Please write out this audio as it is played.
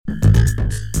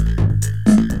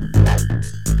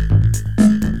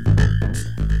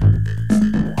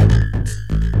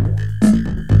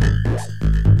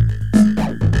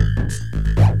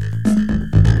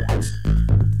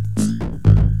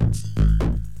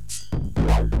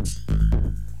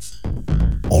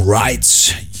All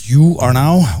right. You are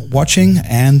now watching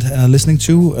and listening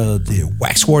to the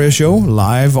Wax Warrior Show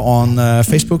live on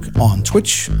Facebook, on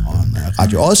Twitch, on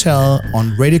Radio Odsherred,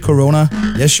 on Radio Corona.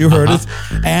 Yes, you heard it.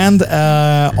 And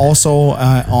also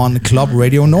on Club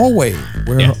Radio Norway.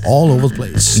 We're all over the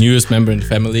place. Newest member in the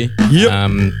family.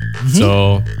 Yep.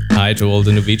 So hi to all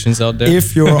the Norwegians out there.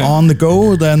 If you're on the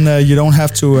go, then you don't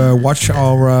have to watch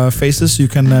our faces. You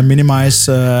can minimize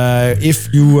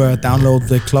if you download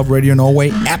the Club Radio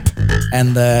Norway app,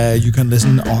 and you can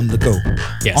listen on the go.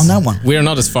 Yes. On that one. We are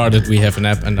not as far that we have an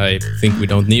app, and I think we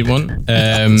don't need one.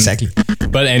 Exactly.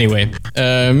 But anyway,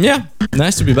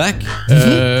 nice to be back.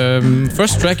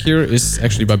 First track here is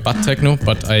actually by Butt Techno,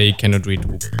 but I cannot read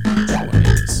what it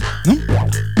is.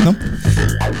 No.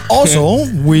 Also,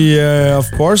 we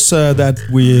of course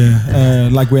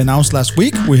like we announced last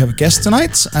week, we have a guest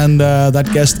tonight, and that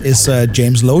guest is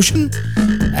James Lotion,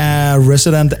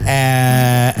 resident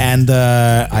and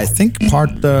I think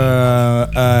part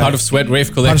of Sweat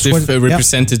Rave Collective,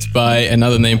 represented by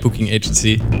another name booking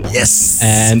agency. Yes.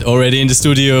 And already in the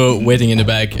studio, waiting in the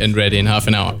back and ready in half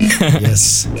an hour.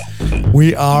 Yes.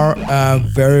 We are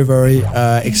very, very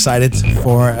excited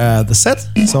for the set,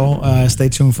 so stay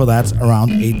tuned for that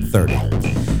around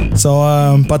 8:30. So,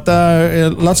 but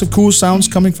lots of cool sounds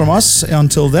coming from us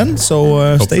until then,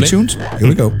 so stay tuned. Here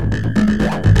we go.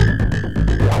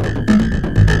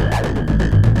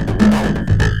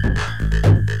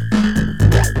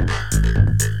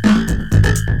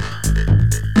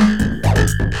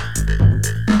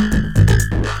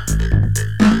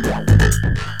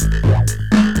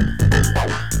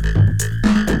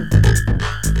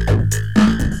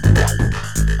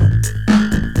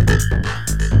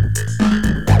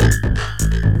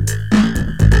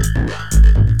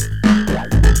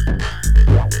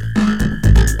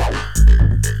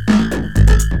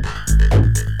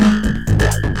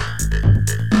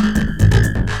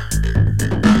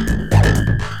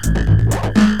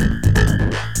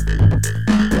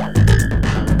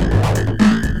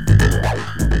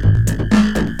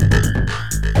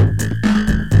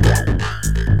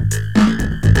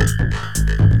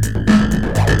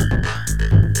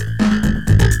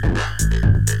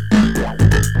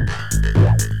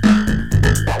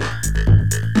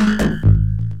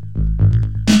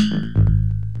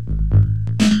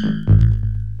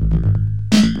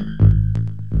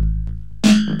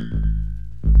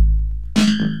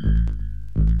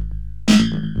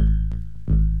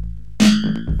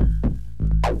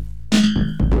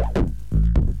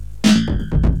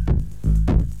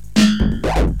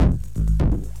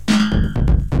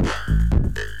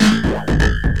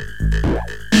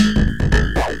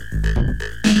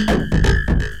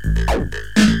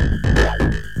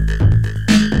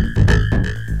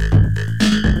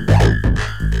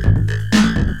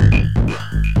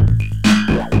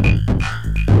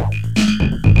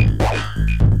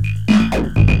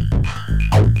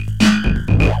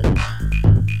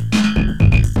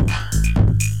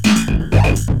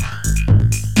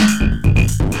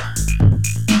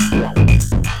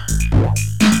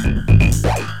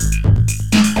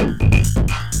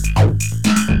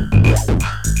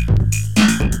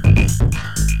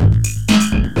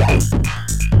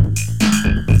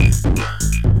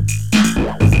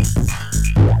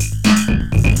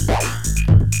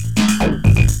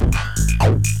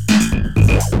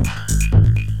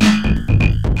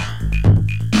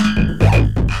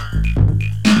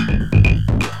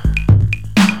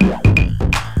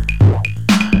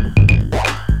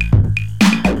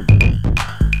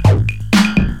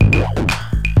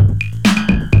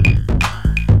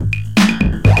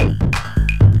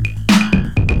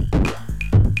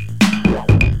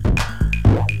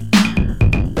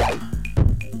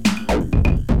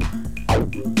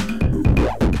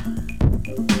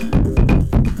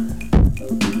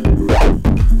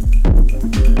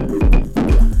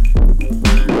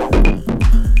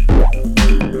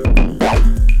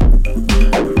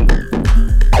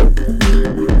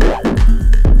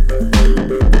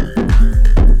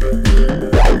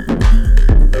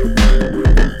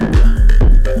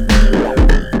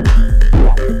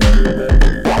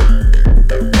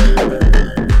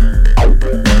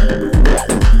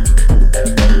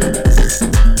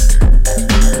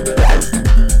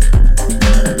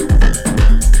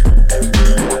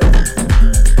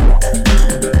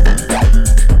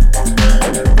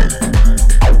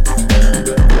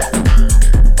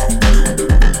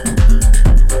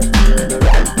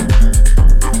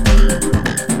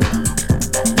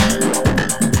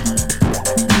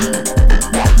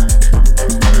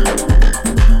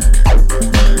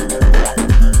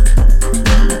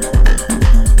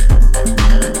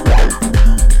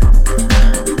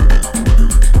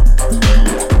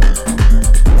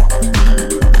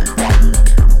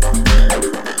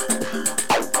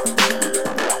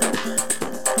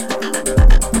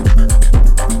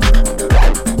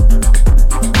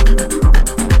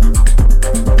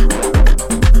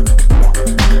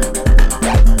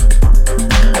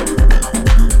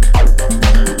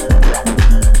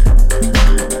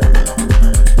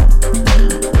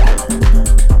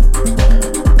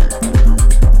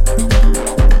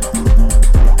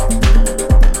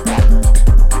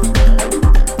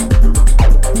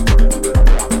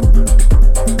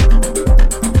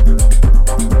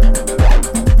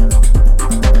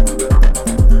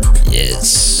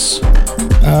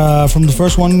 from the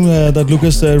first one that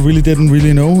Lucas really didn't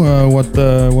really know what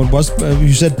was.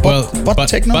 You said butt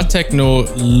techno? Butt techno,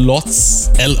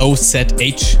 LOTZ,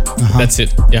 LOZH. That's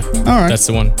it. Yeah. All right. That's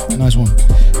the one. Nice one.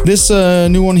 This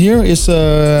new one here is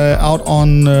out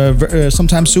on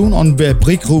sometime soon on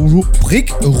Brick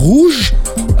Rouge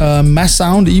Mass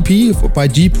Sound EP by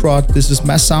G-Prod. This is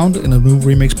Mass Sound in a new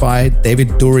remix by David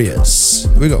Duriez.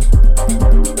 Here we go.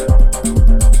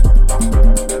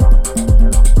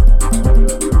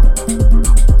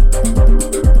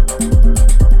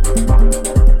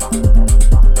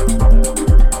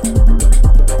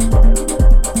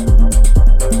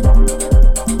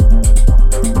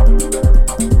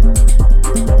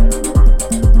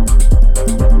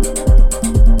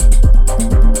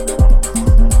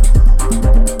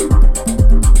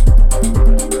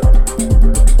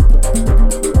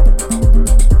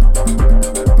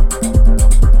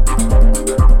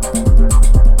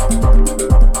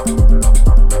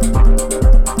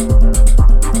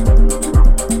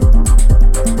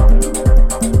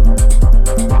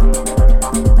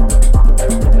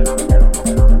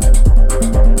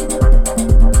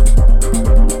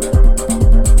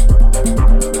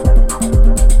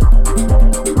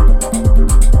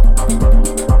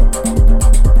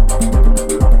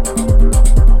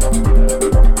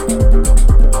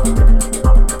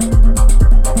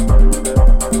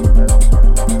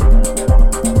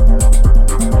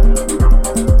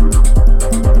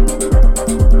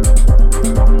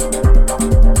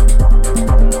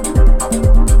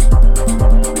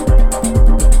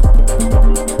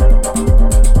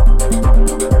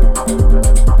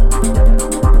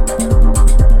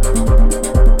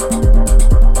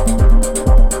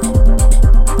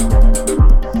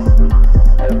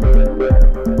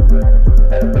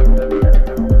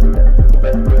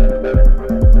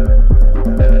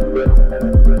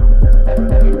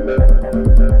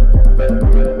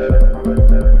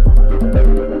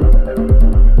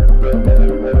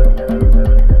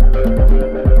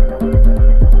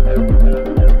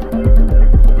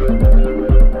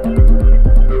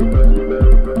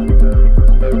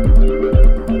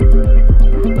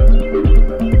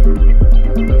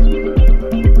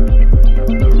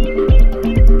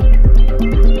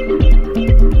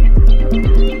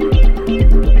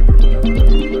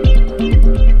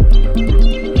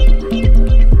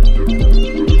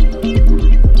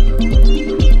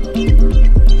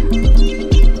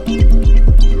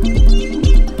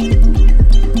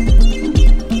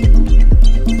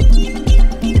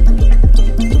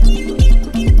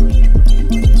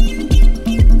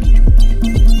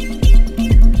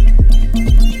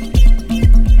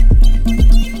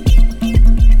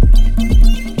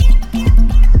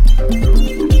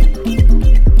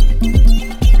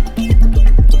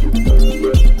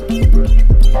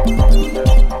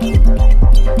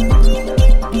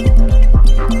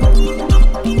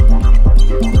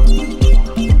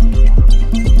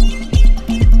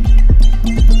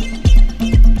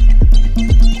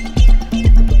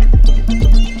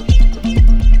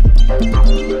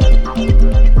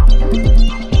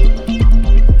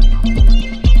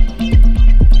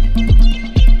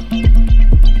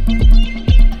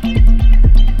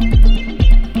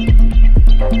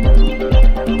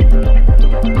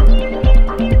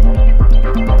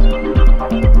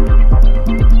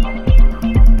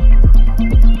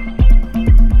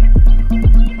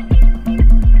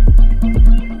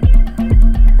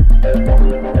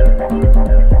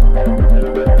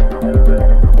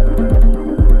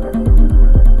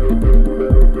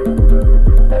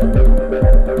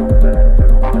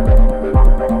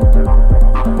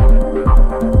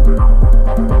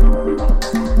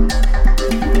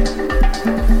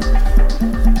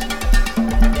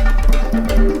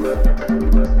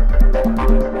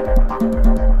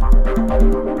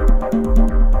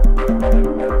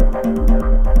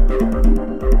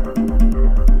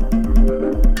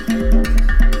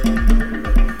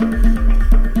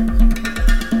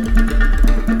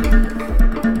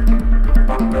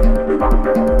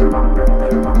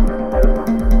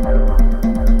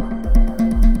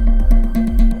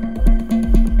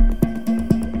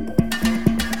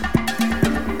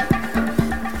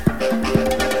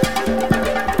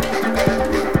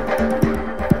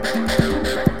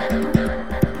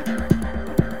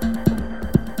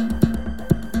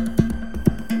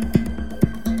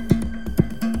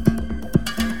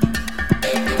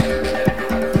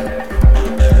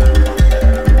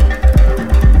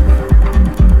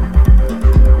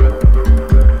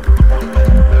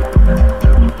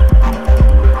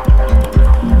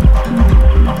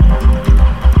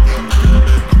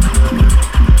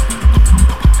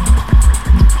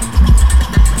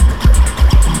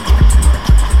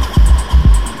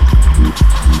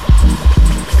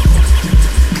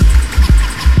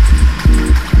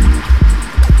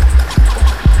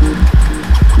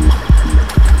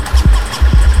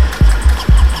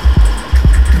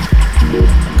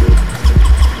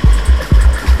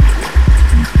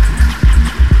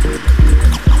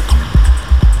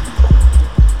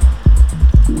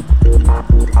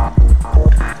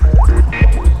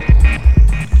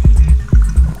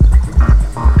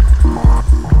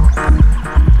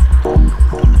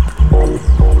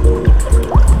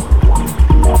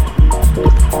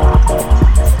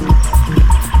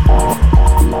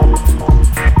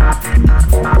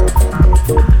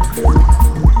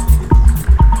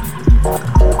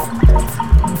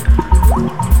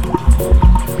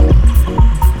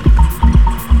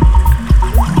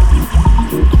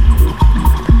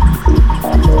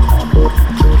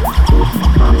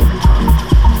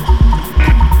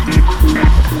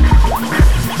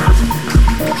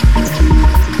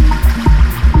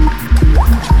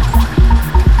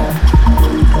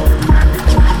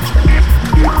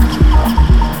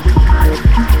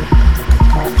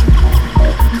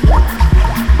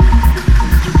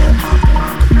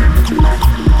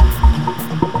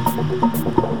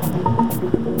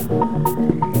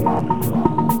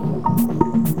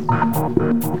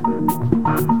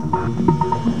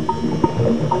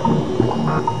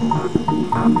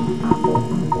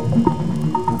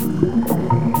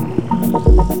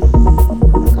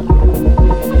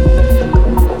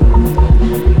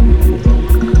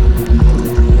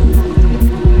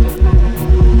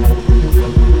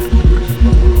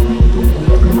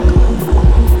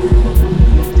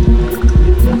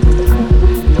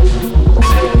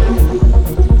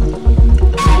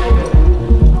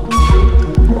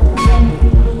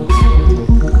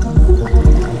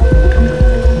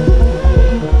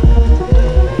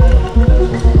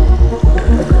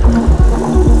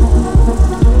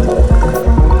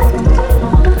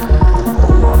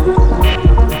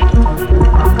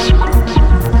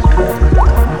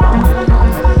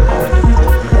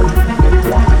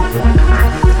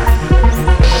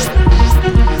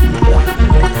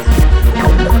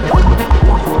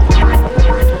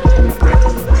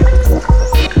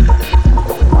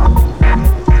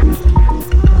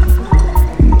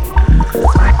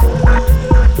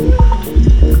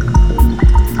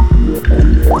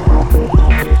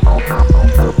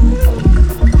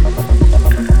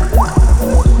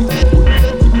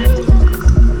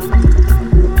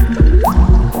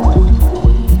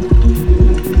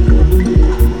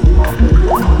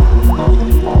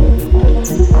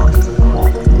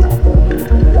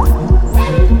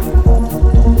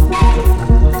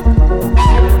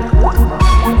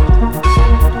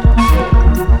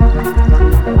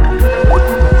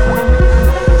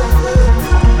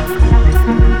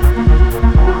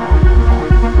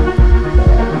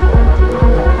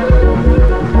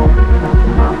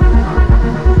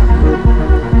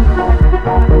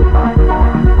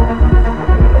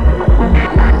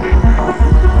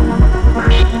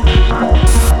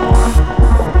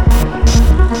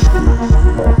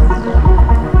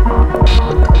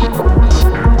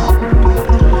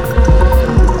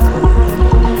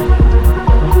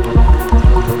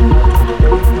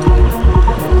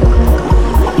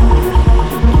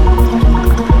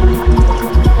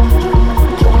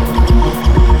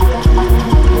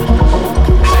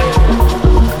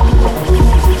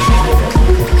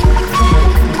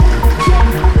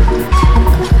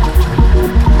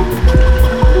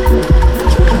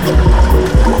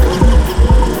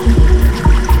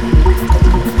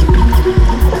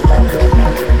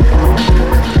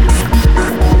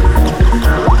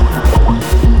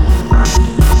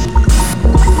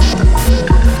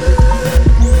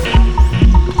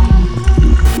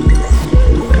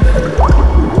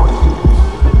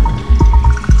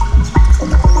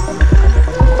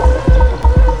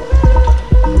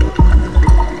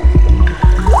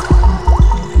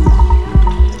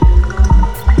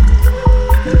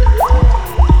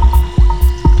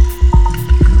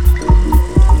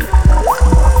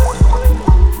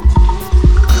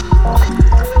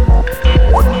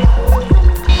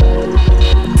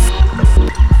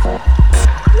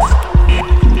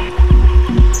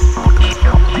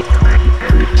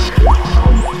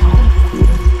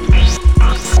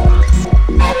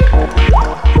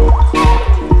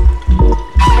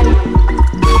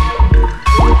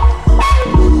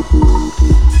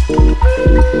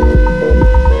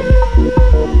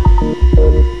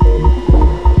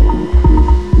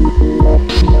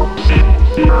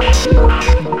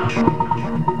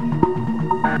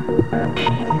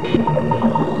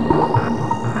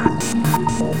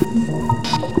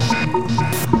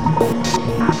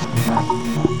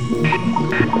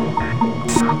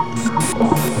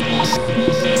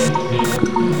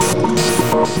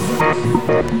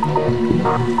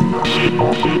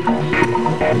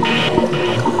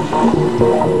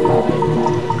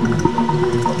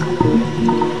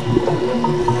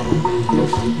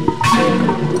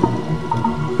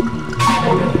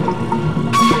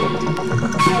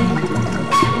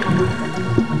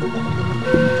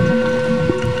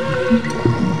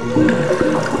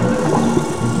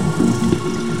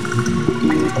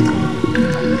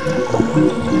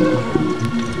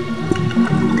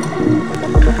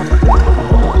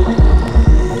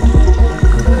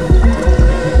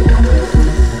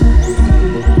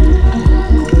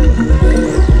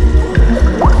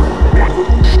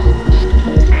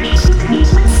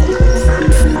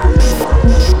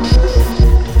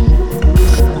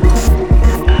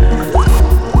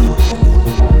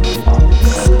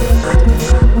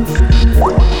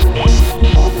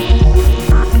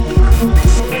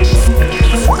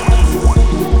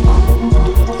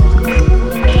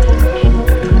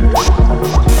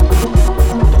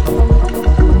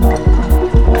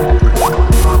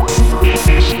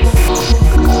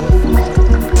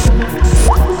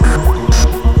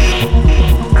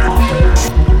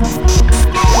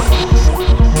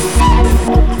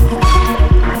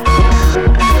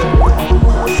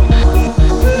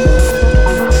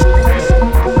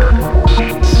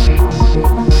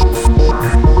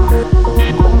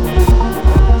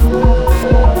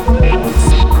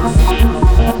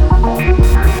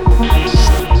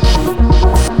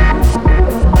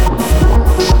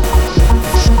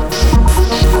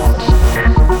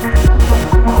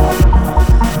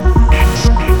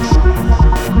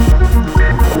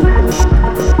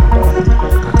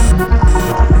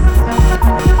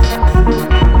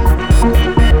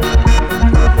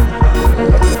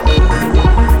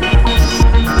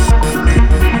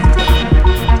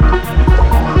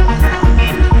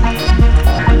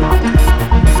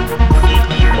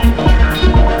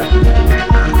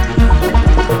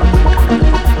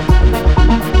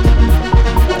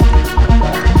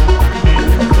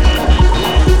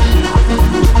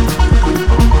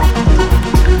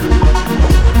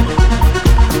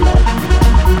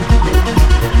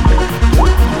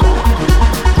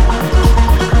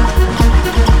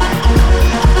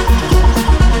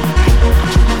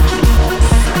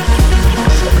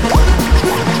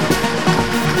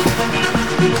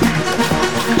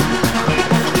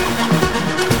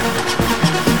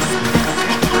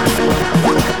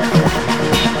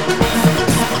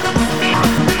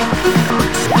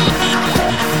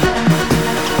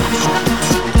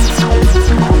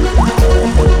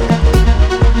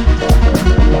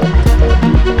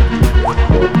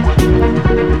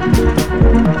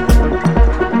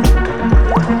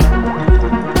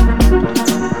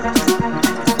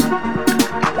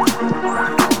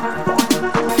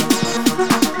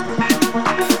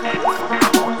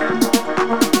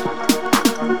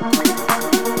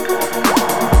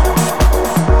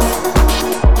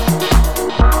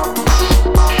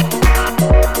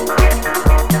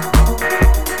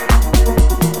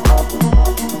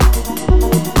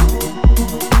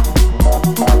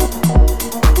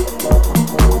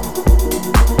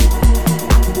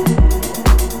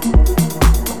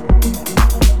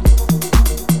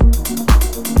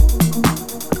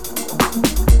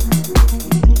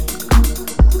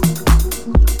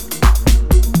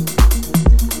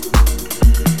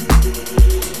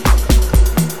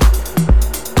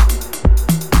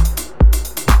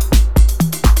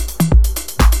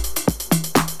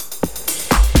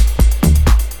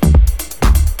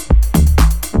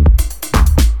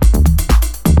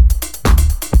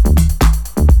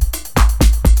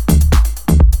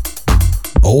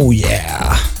 Oh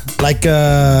yeah, like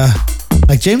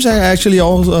James actually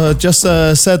also just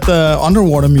said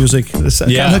underwater music. It's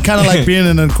Yeah. kind of like being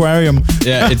in an aquarium.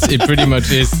 Yeah, it pretty much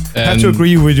is. I have to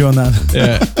agree with you on that.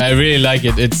 Yeah, I really like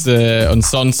it. It's on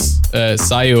Sons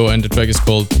Sayo, and the track is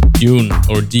called Dune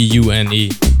or Dune.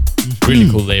 Really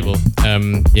cool label.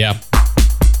 Yeah.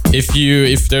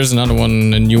 If there's another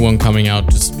one, a new one coming out,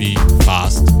 just be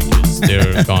fast because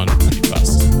they're gone pretty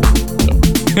fast. So.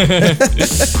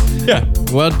 Yeah.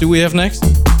 What do we have next?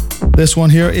 This one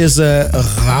here is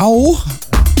Rauh,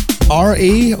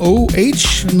 Raoh.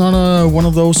 Another one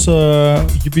of those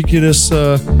ubiquitous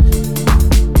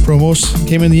promos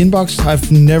came in the inbox.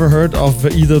 I've never heard of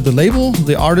either the label,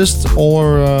 the artist,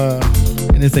 or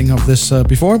anything of this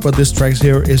before, but this track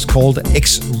here is called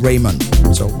X Raymond.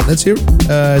 So let's hear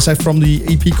aside from the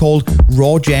EP called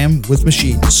Raw Jam with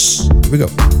Machines. Here we go.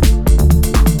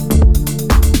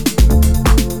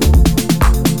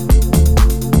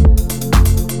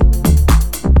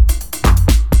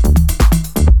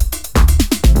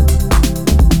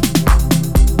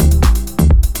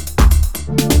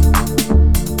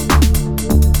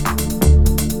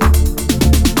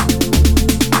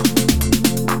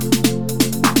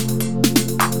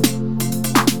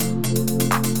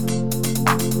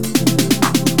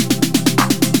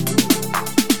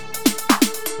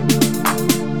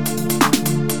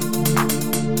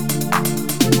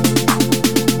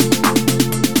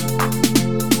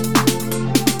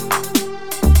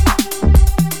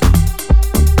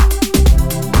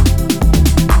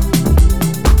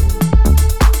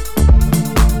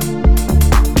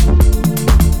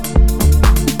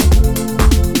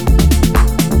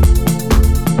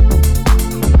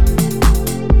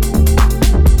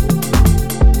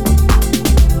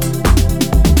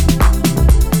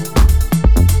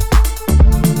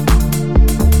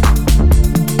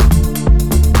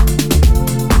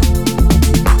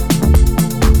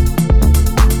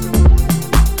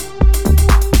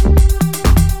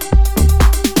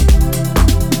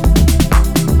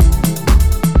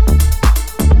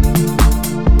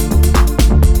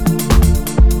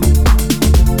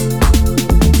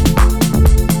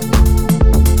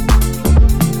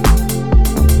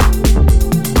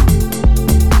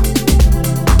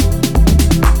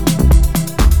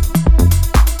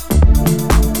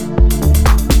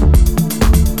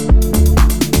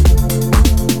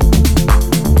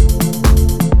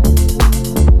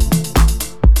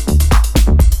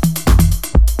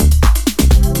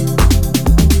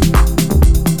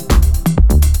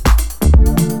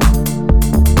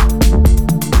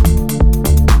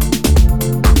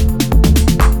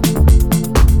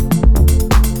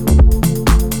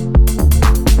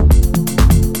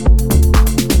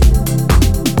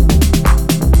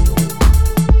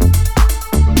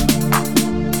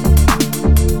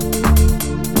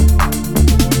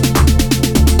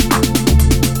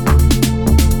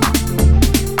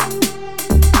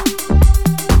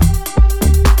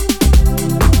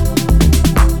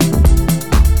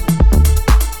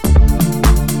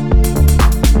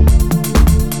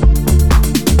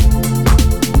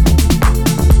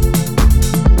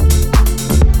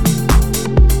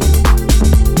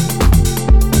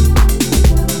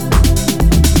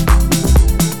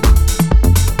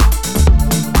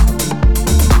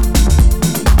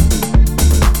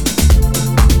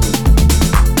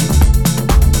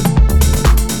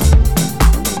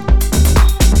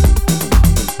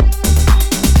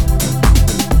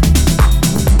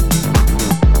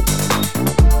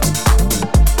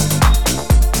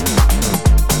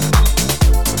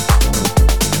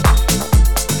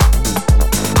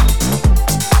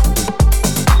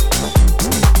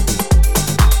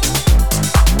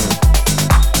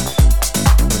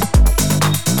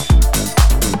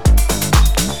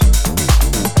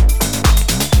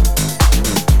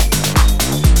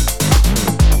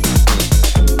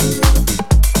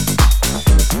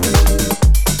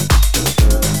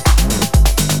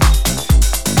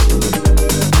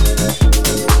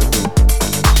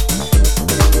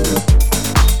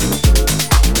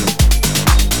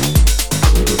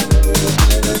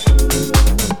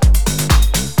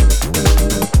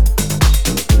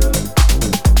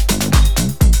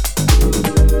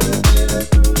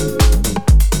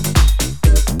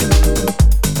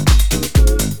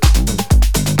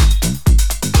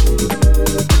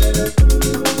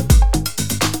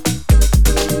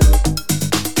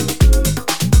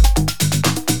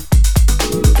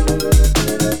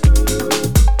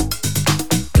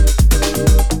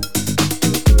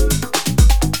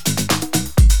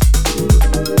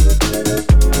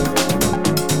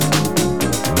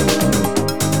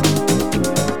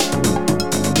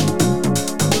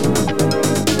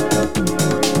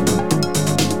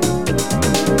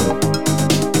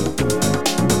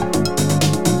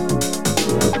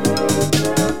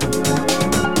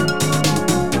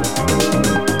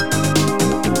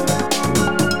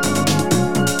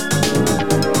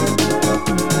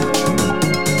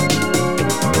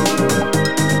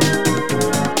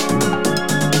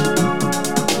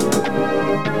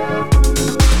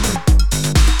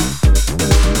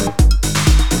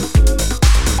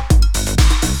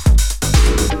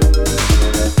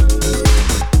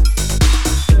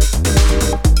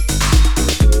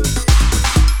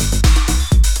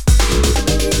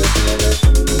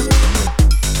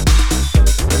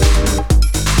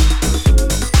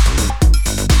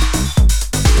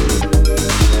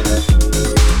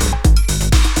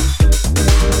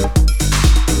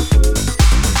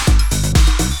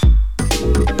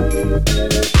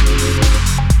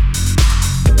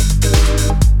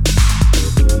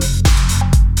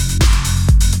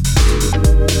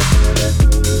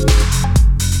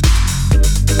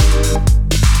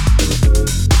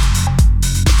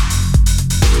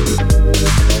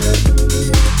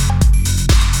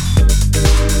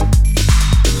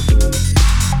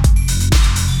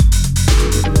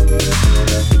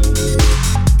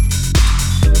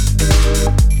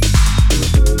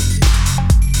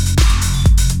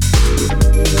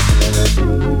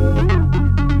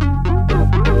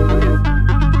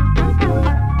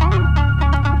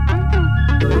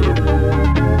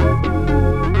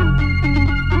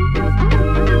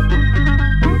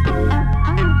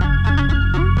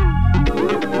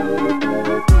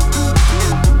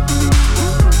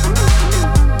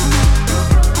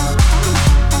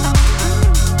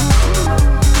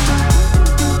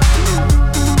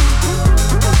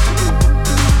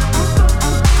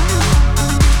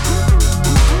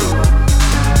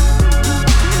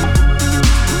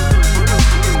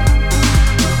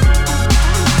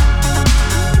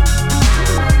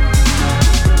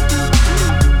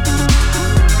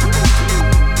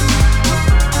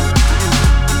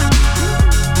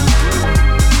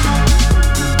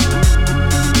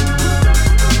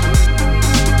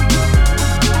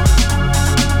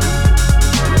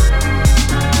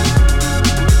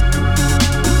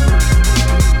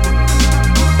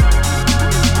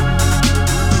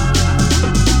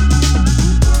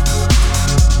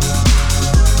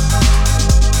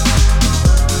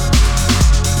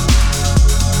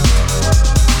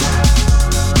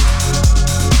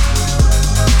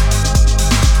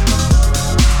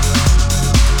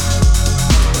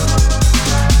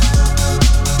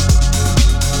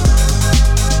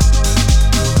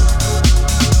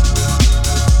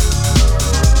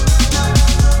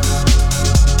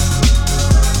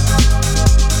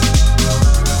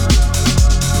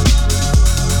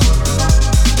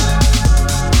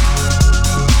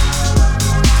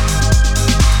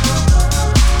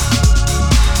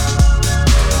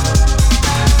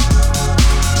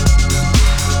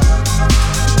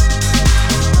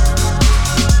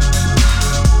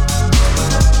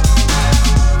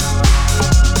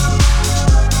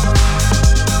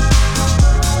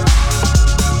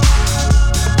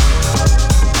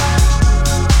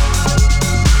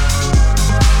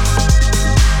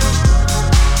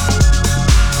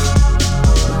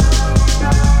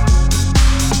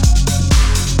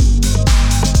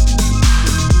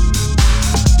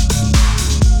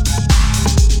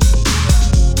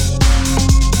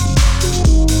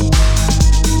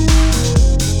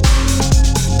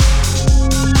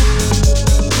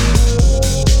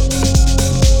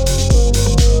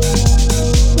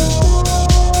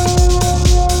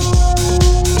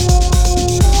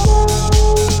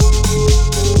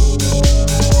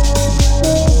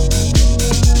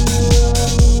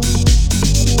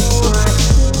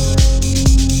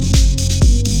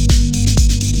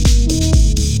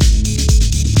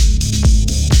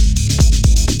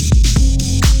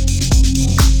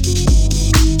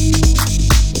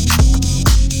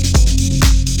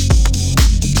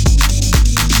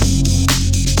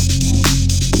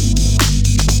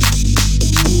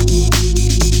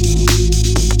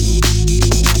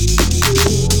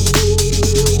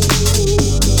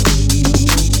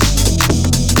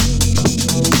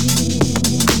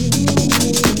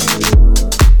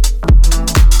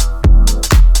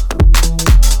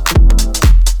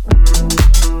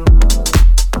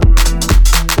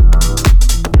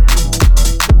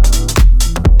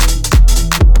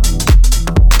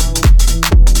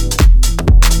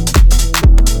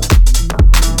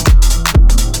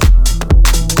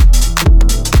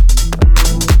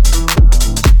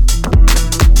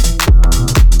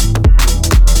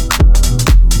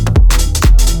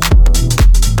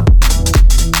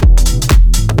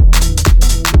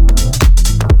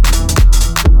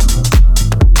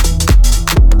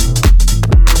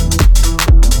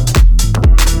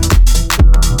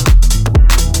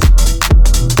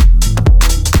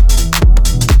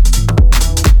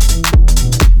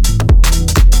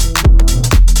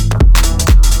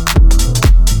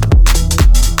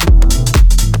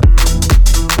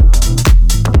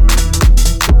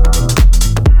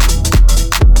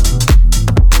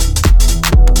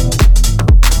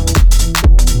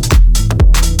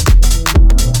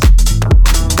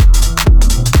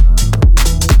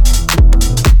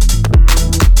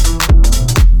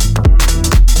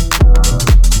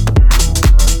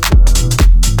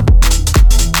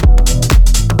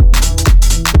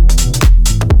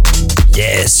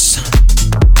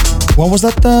 What was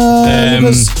that?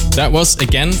 That was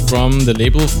again from the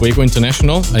label Fuego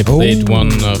International. I played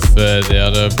one of the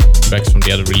other tracks from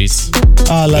the other release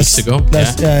weeks ago.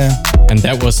 Yeah. And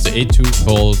that was the A2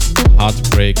 called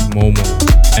Heartbreak Momo.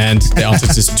 And the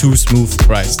artist is Too Smooth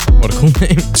Christ. What a cool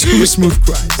name. Too Smooth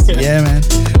Christ. Yeah, man.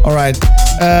 All right.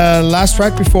 Last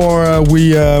track before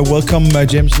we welcome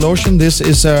James Lotion. This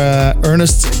is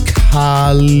Ernest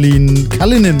Kalinin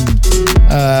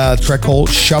track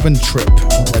called Shopping Trip.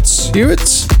 Let's hear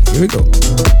it. Here we go.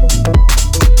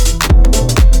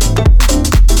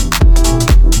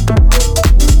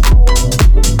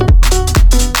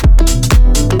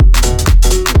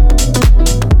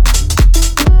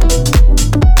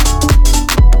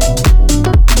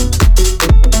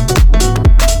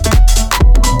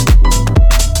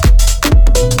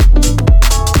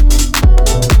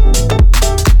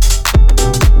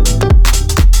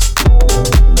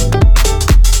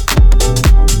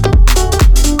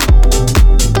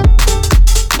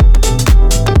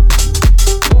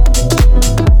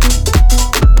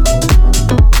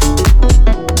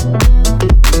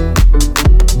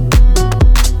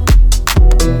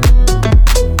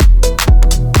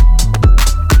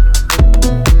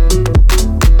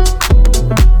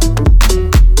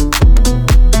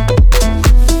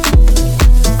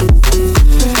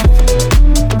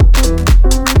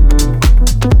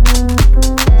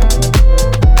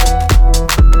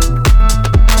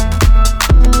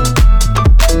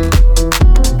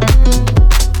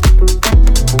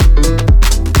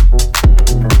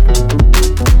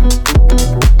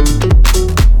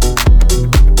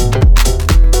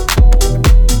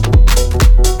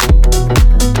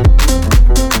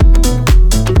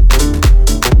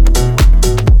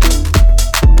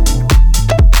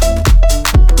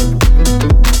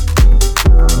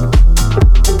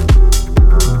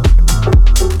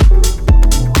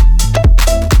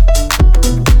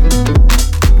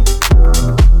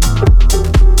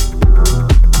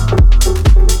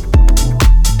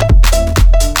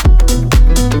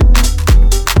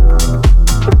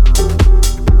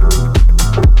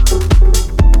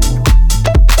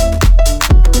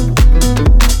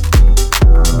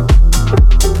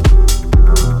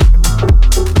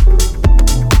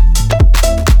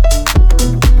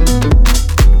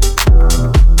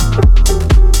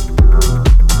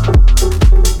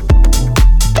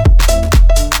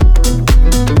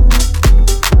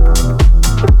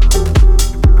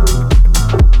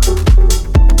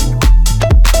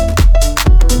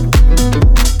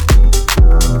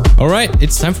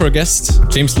 It's time for a guest,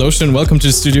 James Lotion. Welcome to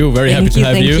the studio. Very happy to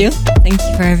have you. Thank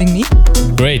you for having me.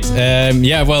 Great.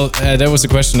 That was a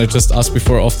question I just asked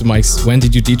before off the mics. When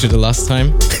did you DJ the last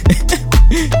time?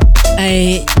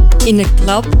 In a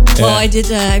club. Yeah. Well, I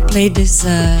did. I played this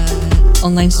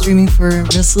online streaming for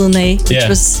Brasilne, which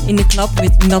was in a club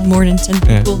with not more than 10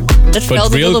 people. That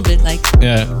felt a little bit like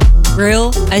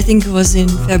real. I think it was in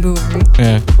February.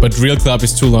 Yeah, but real club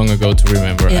is too long ago to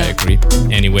remember. I agree.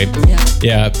 Anyway,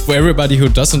 for everybody who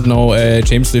doesn't know,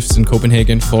 James lives in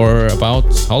Copenhagen for about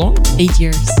how long? 8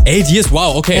 years. 8 years.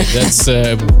 Wow. Okay, that's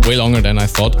way longer than I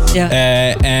thought.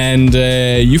 Yeah. And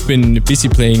you've been busy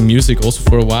playing music also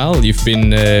for a while. You've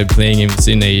been playing in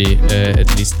a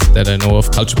at least that I know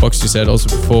of, Culture Box. You said also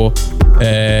before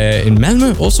in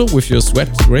Malmö also with your Sweat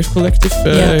Rave Collective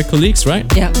colleagues, right?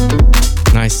 Yeah.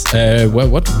 Nice. Where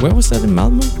was that in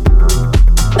Malmö?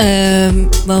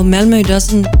 Well, Malmö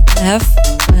doesn't have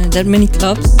that many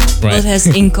clubs. Right. It has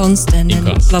Inkonst and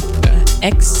then Club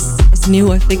X is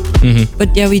new, I think. Mm-hmm.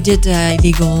 But yeah, we did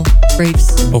illegal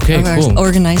raves. Okay, cool.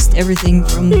 Organized everything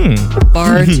from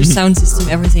bar to sound system,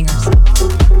 everything ourselves.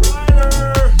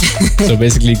 So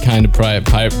basically kind of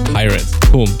pirate.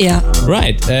 Cool. Yeah.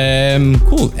 Right.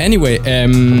 Cool. Anyway,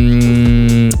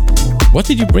 what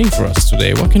did you bring for us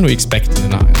today? What can we expect in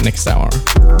the next hour?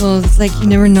 Well, it's like you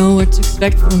never know what to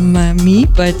expect from me,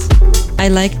 but I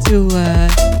like to,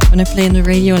 when I play on the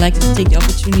radio, I like to take the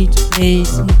opportunity to play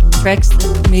some tracks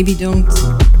that maybe don't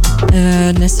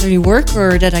necessarily work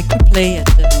or that I could play at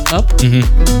the club. Mm-hmm.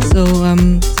 So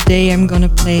today I'm gonna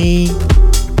play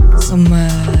some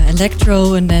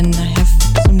electro, and then I have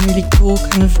some really cool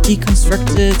kind of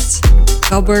deconstructed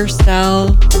cover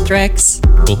style tracks.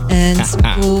 Cool. And some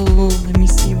cool, let me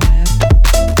see what I have.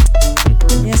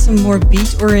 Yeah, some more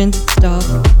beat oriented stuff,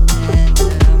 and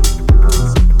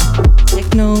some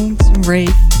techno, some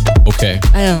rave. Okay.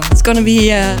 I don't know, it's gonna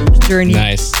be a journey.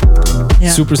 Nice. Yeah.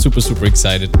 Super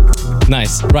excited.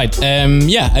 Nice. Right.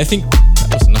 I think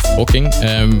that was enough talking.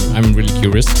 I'm really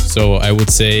curious, so I would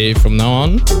say from now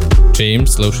on,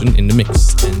 James Lotion in the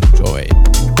mix. Enjoy.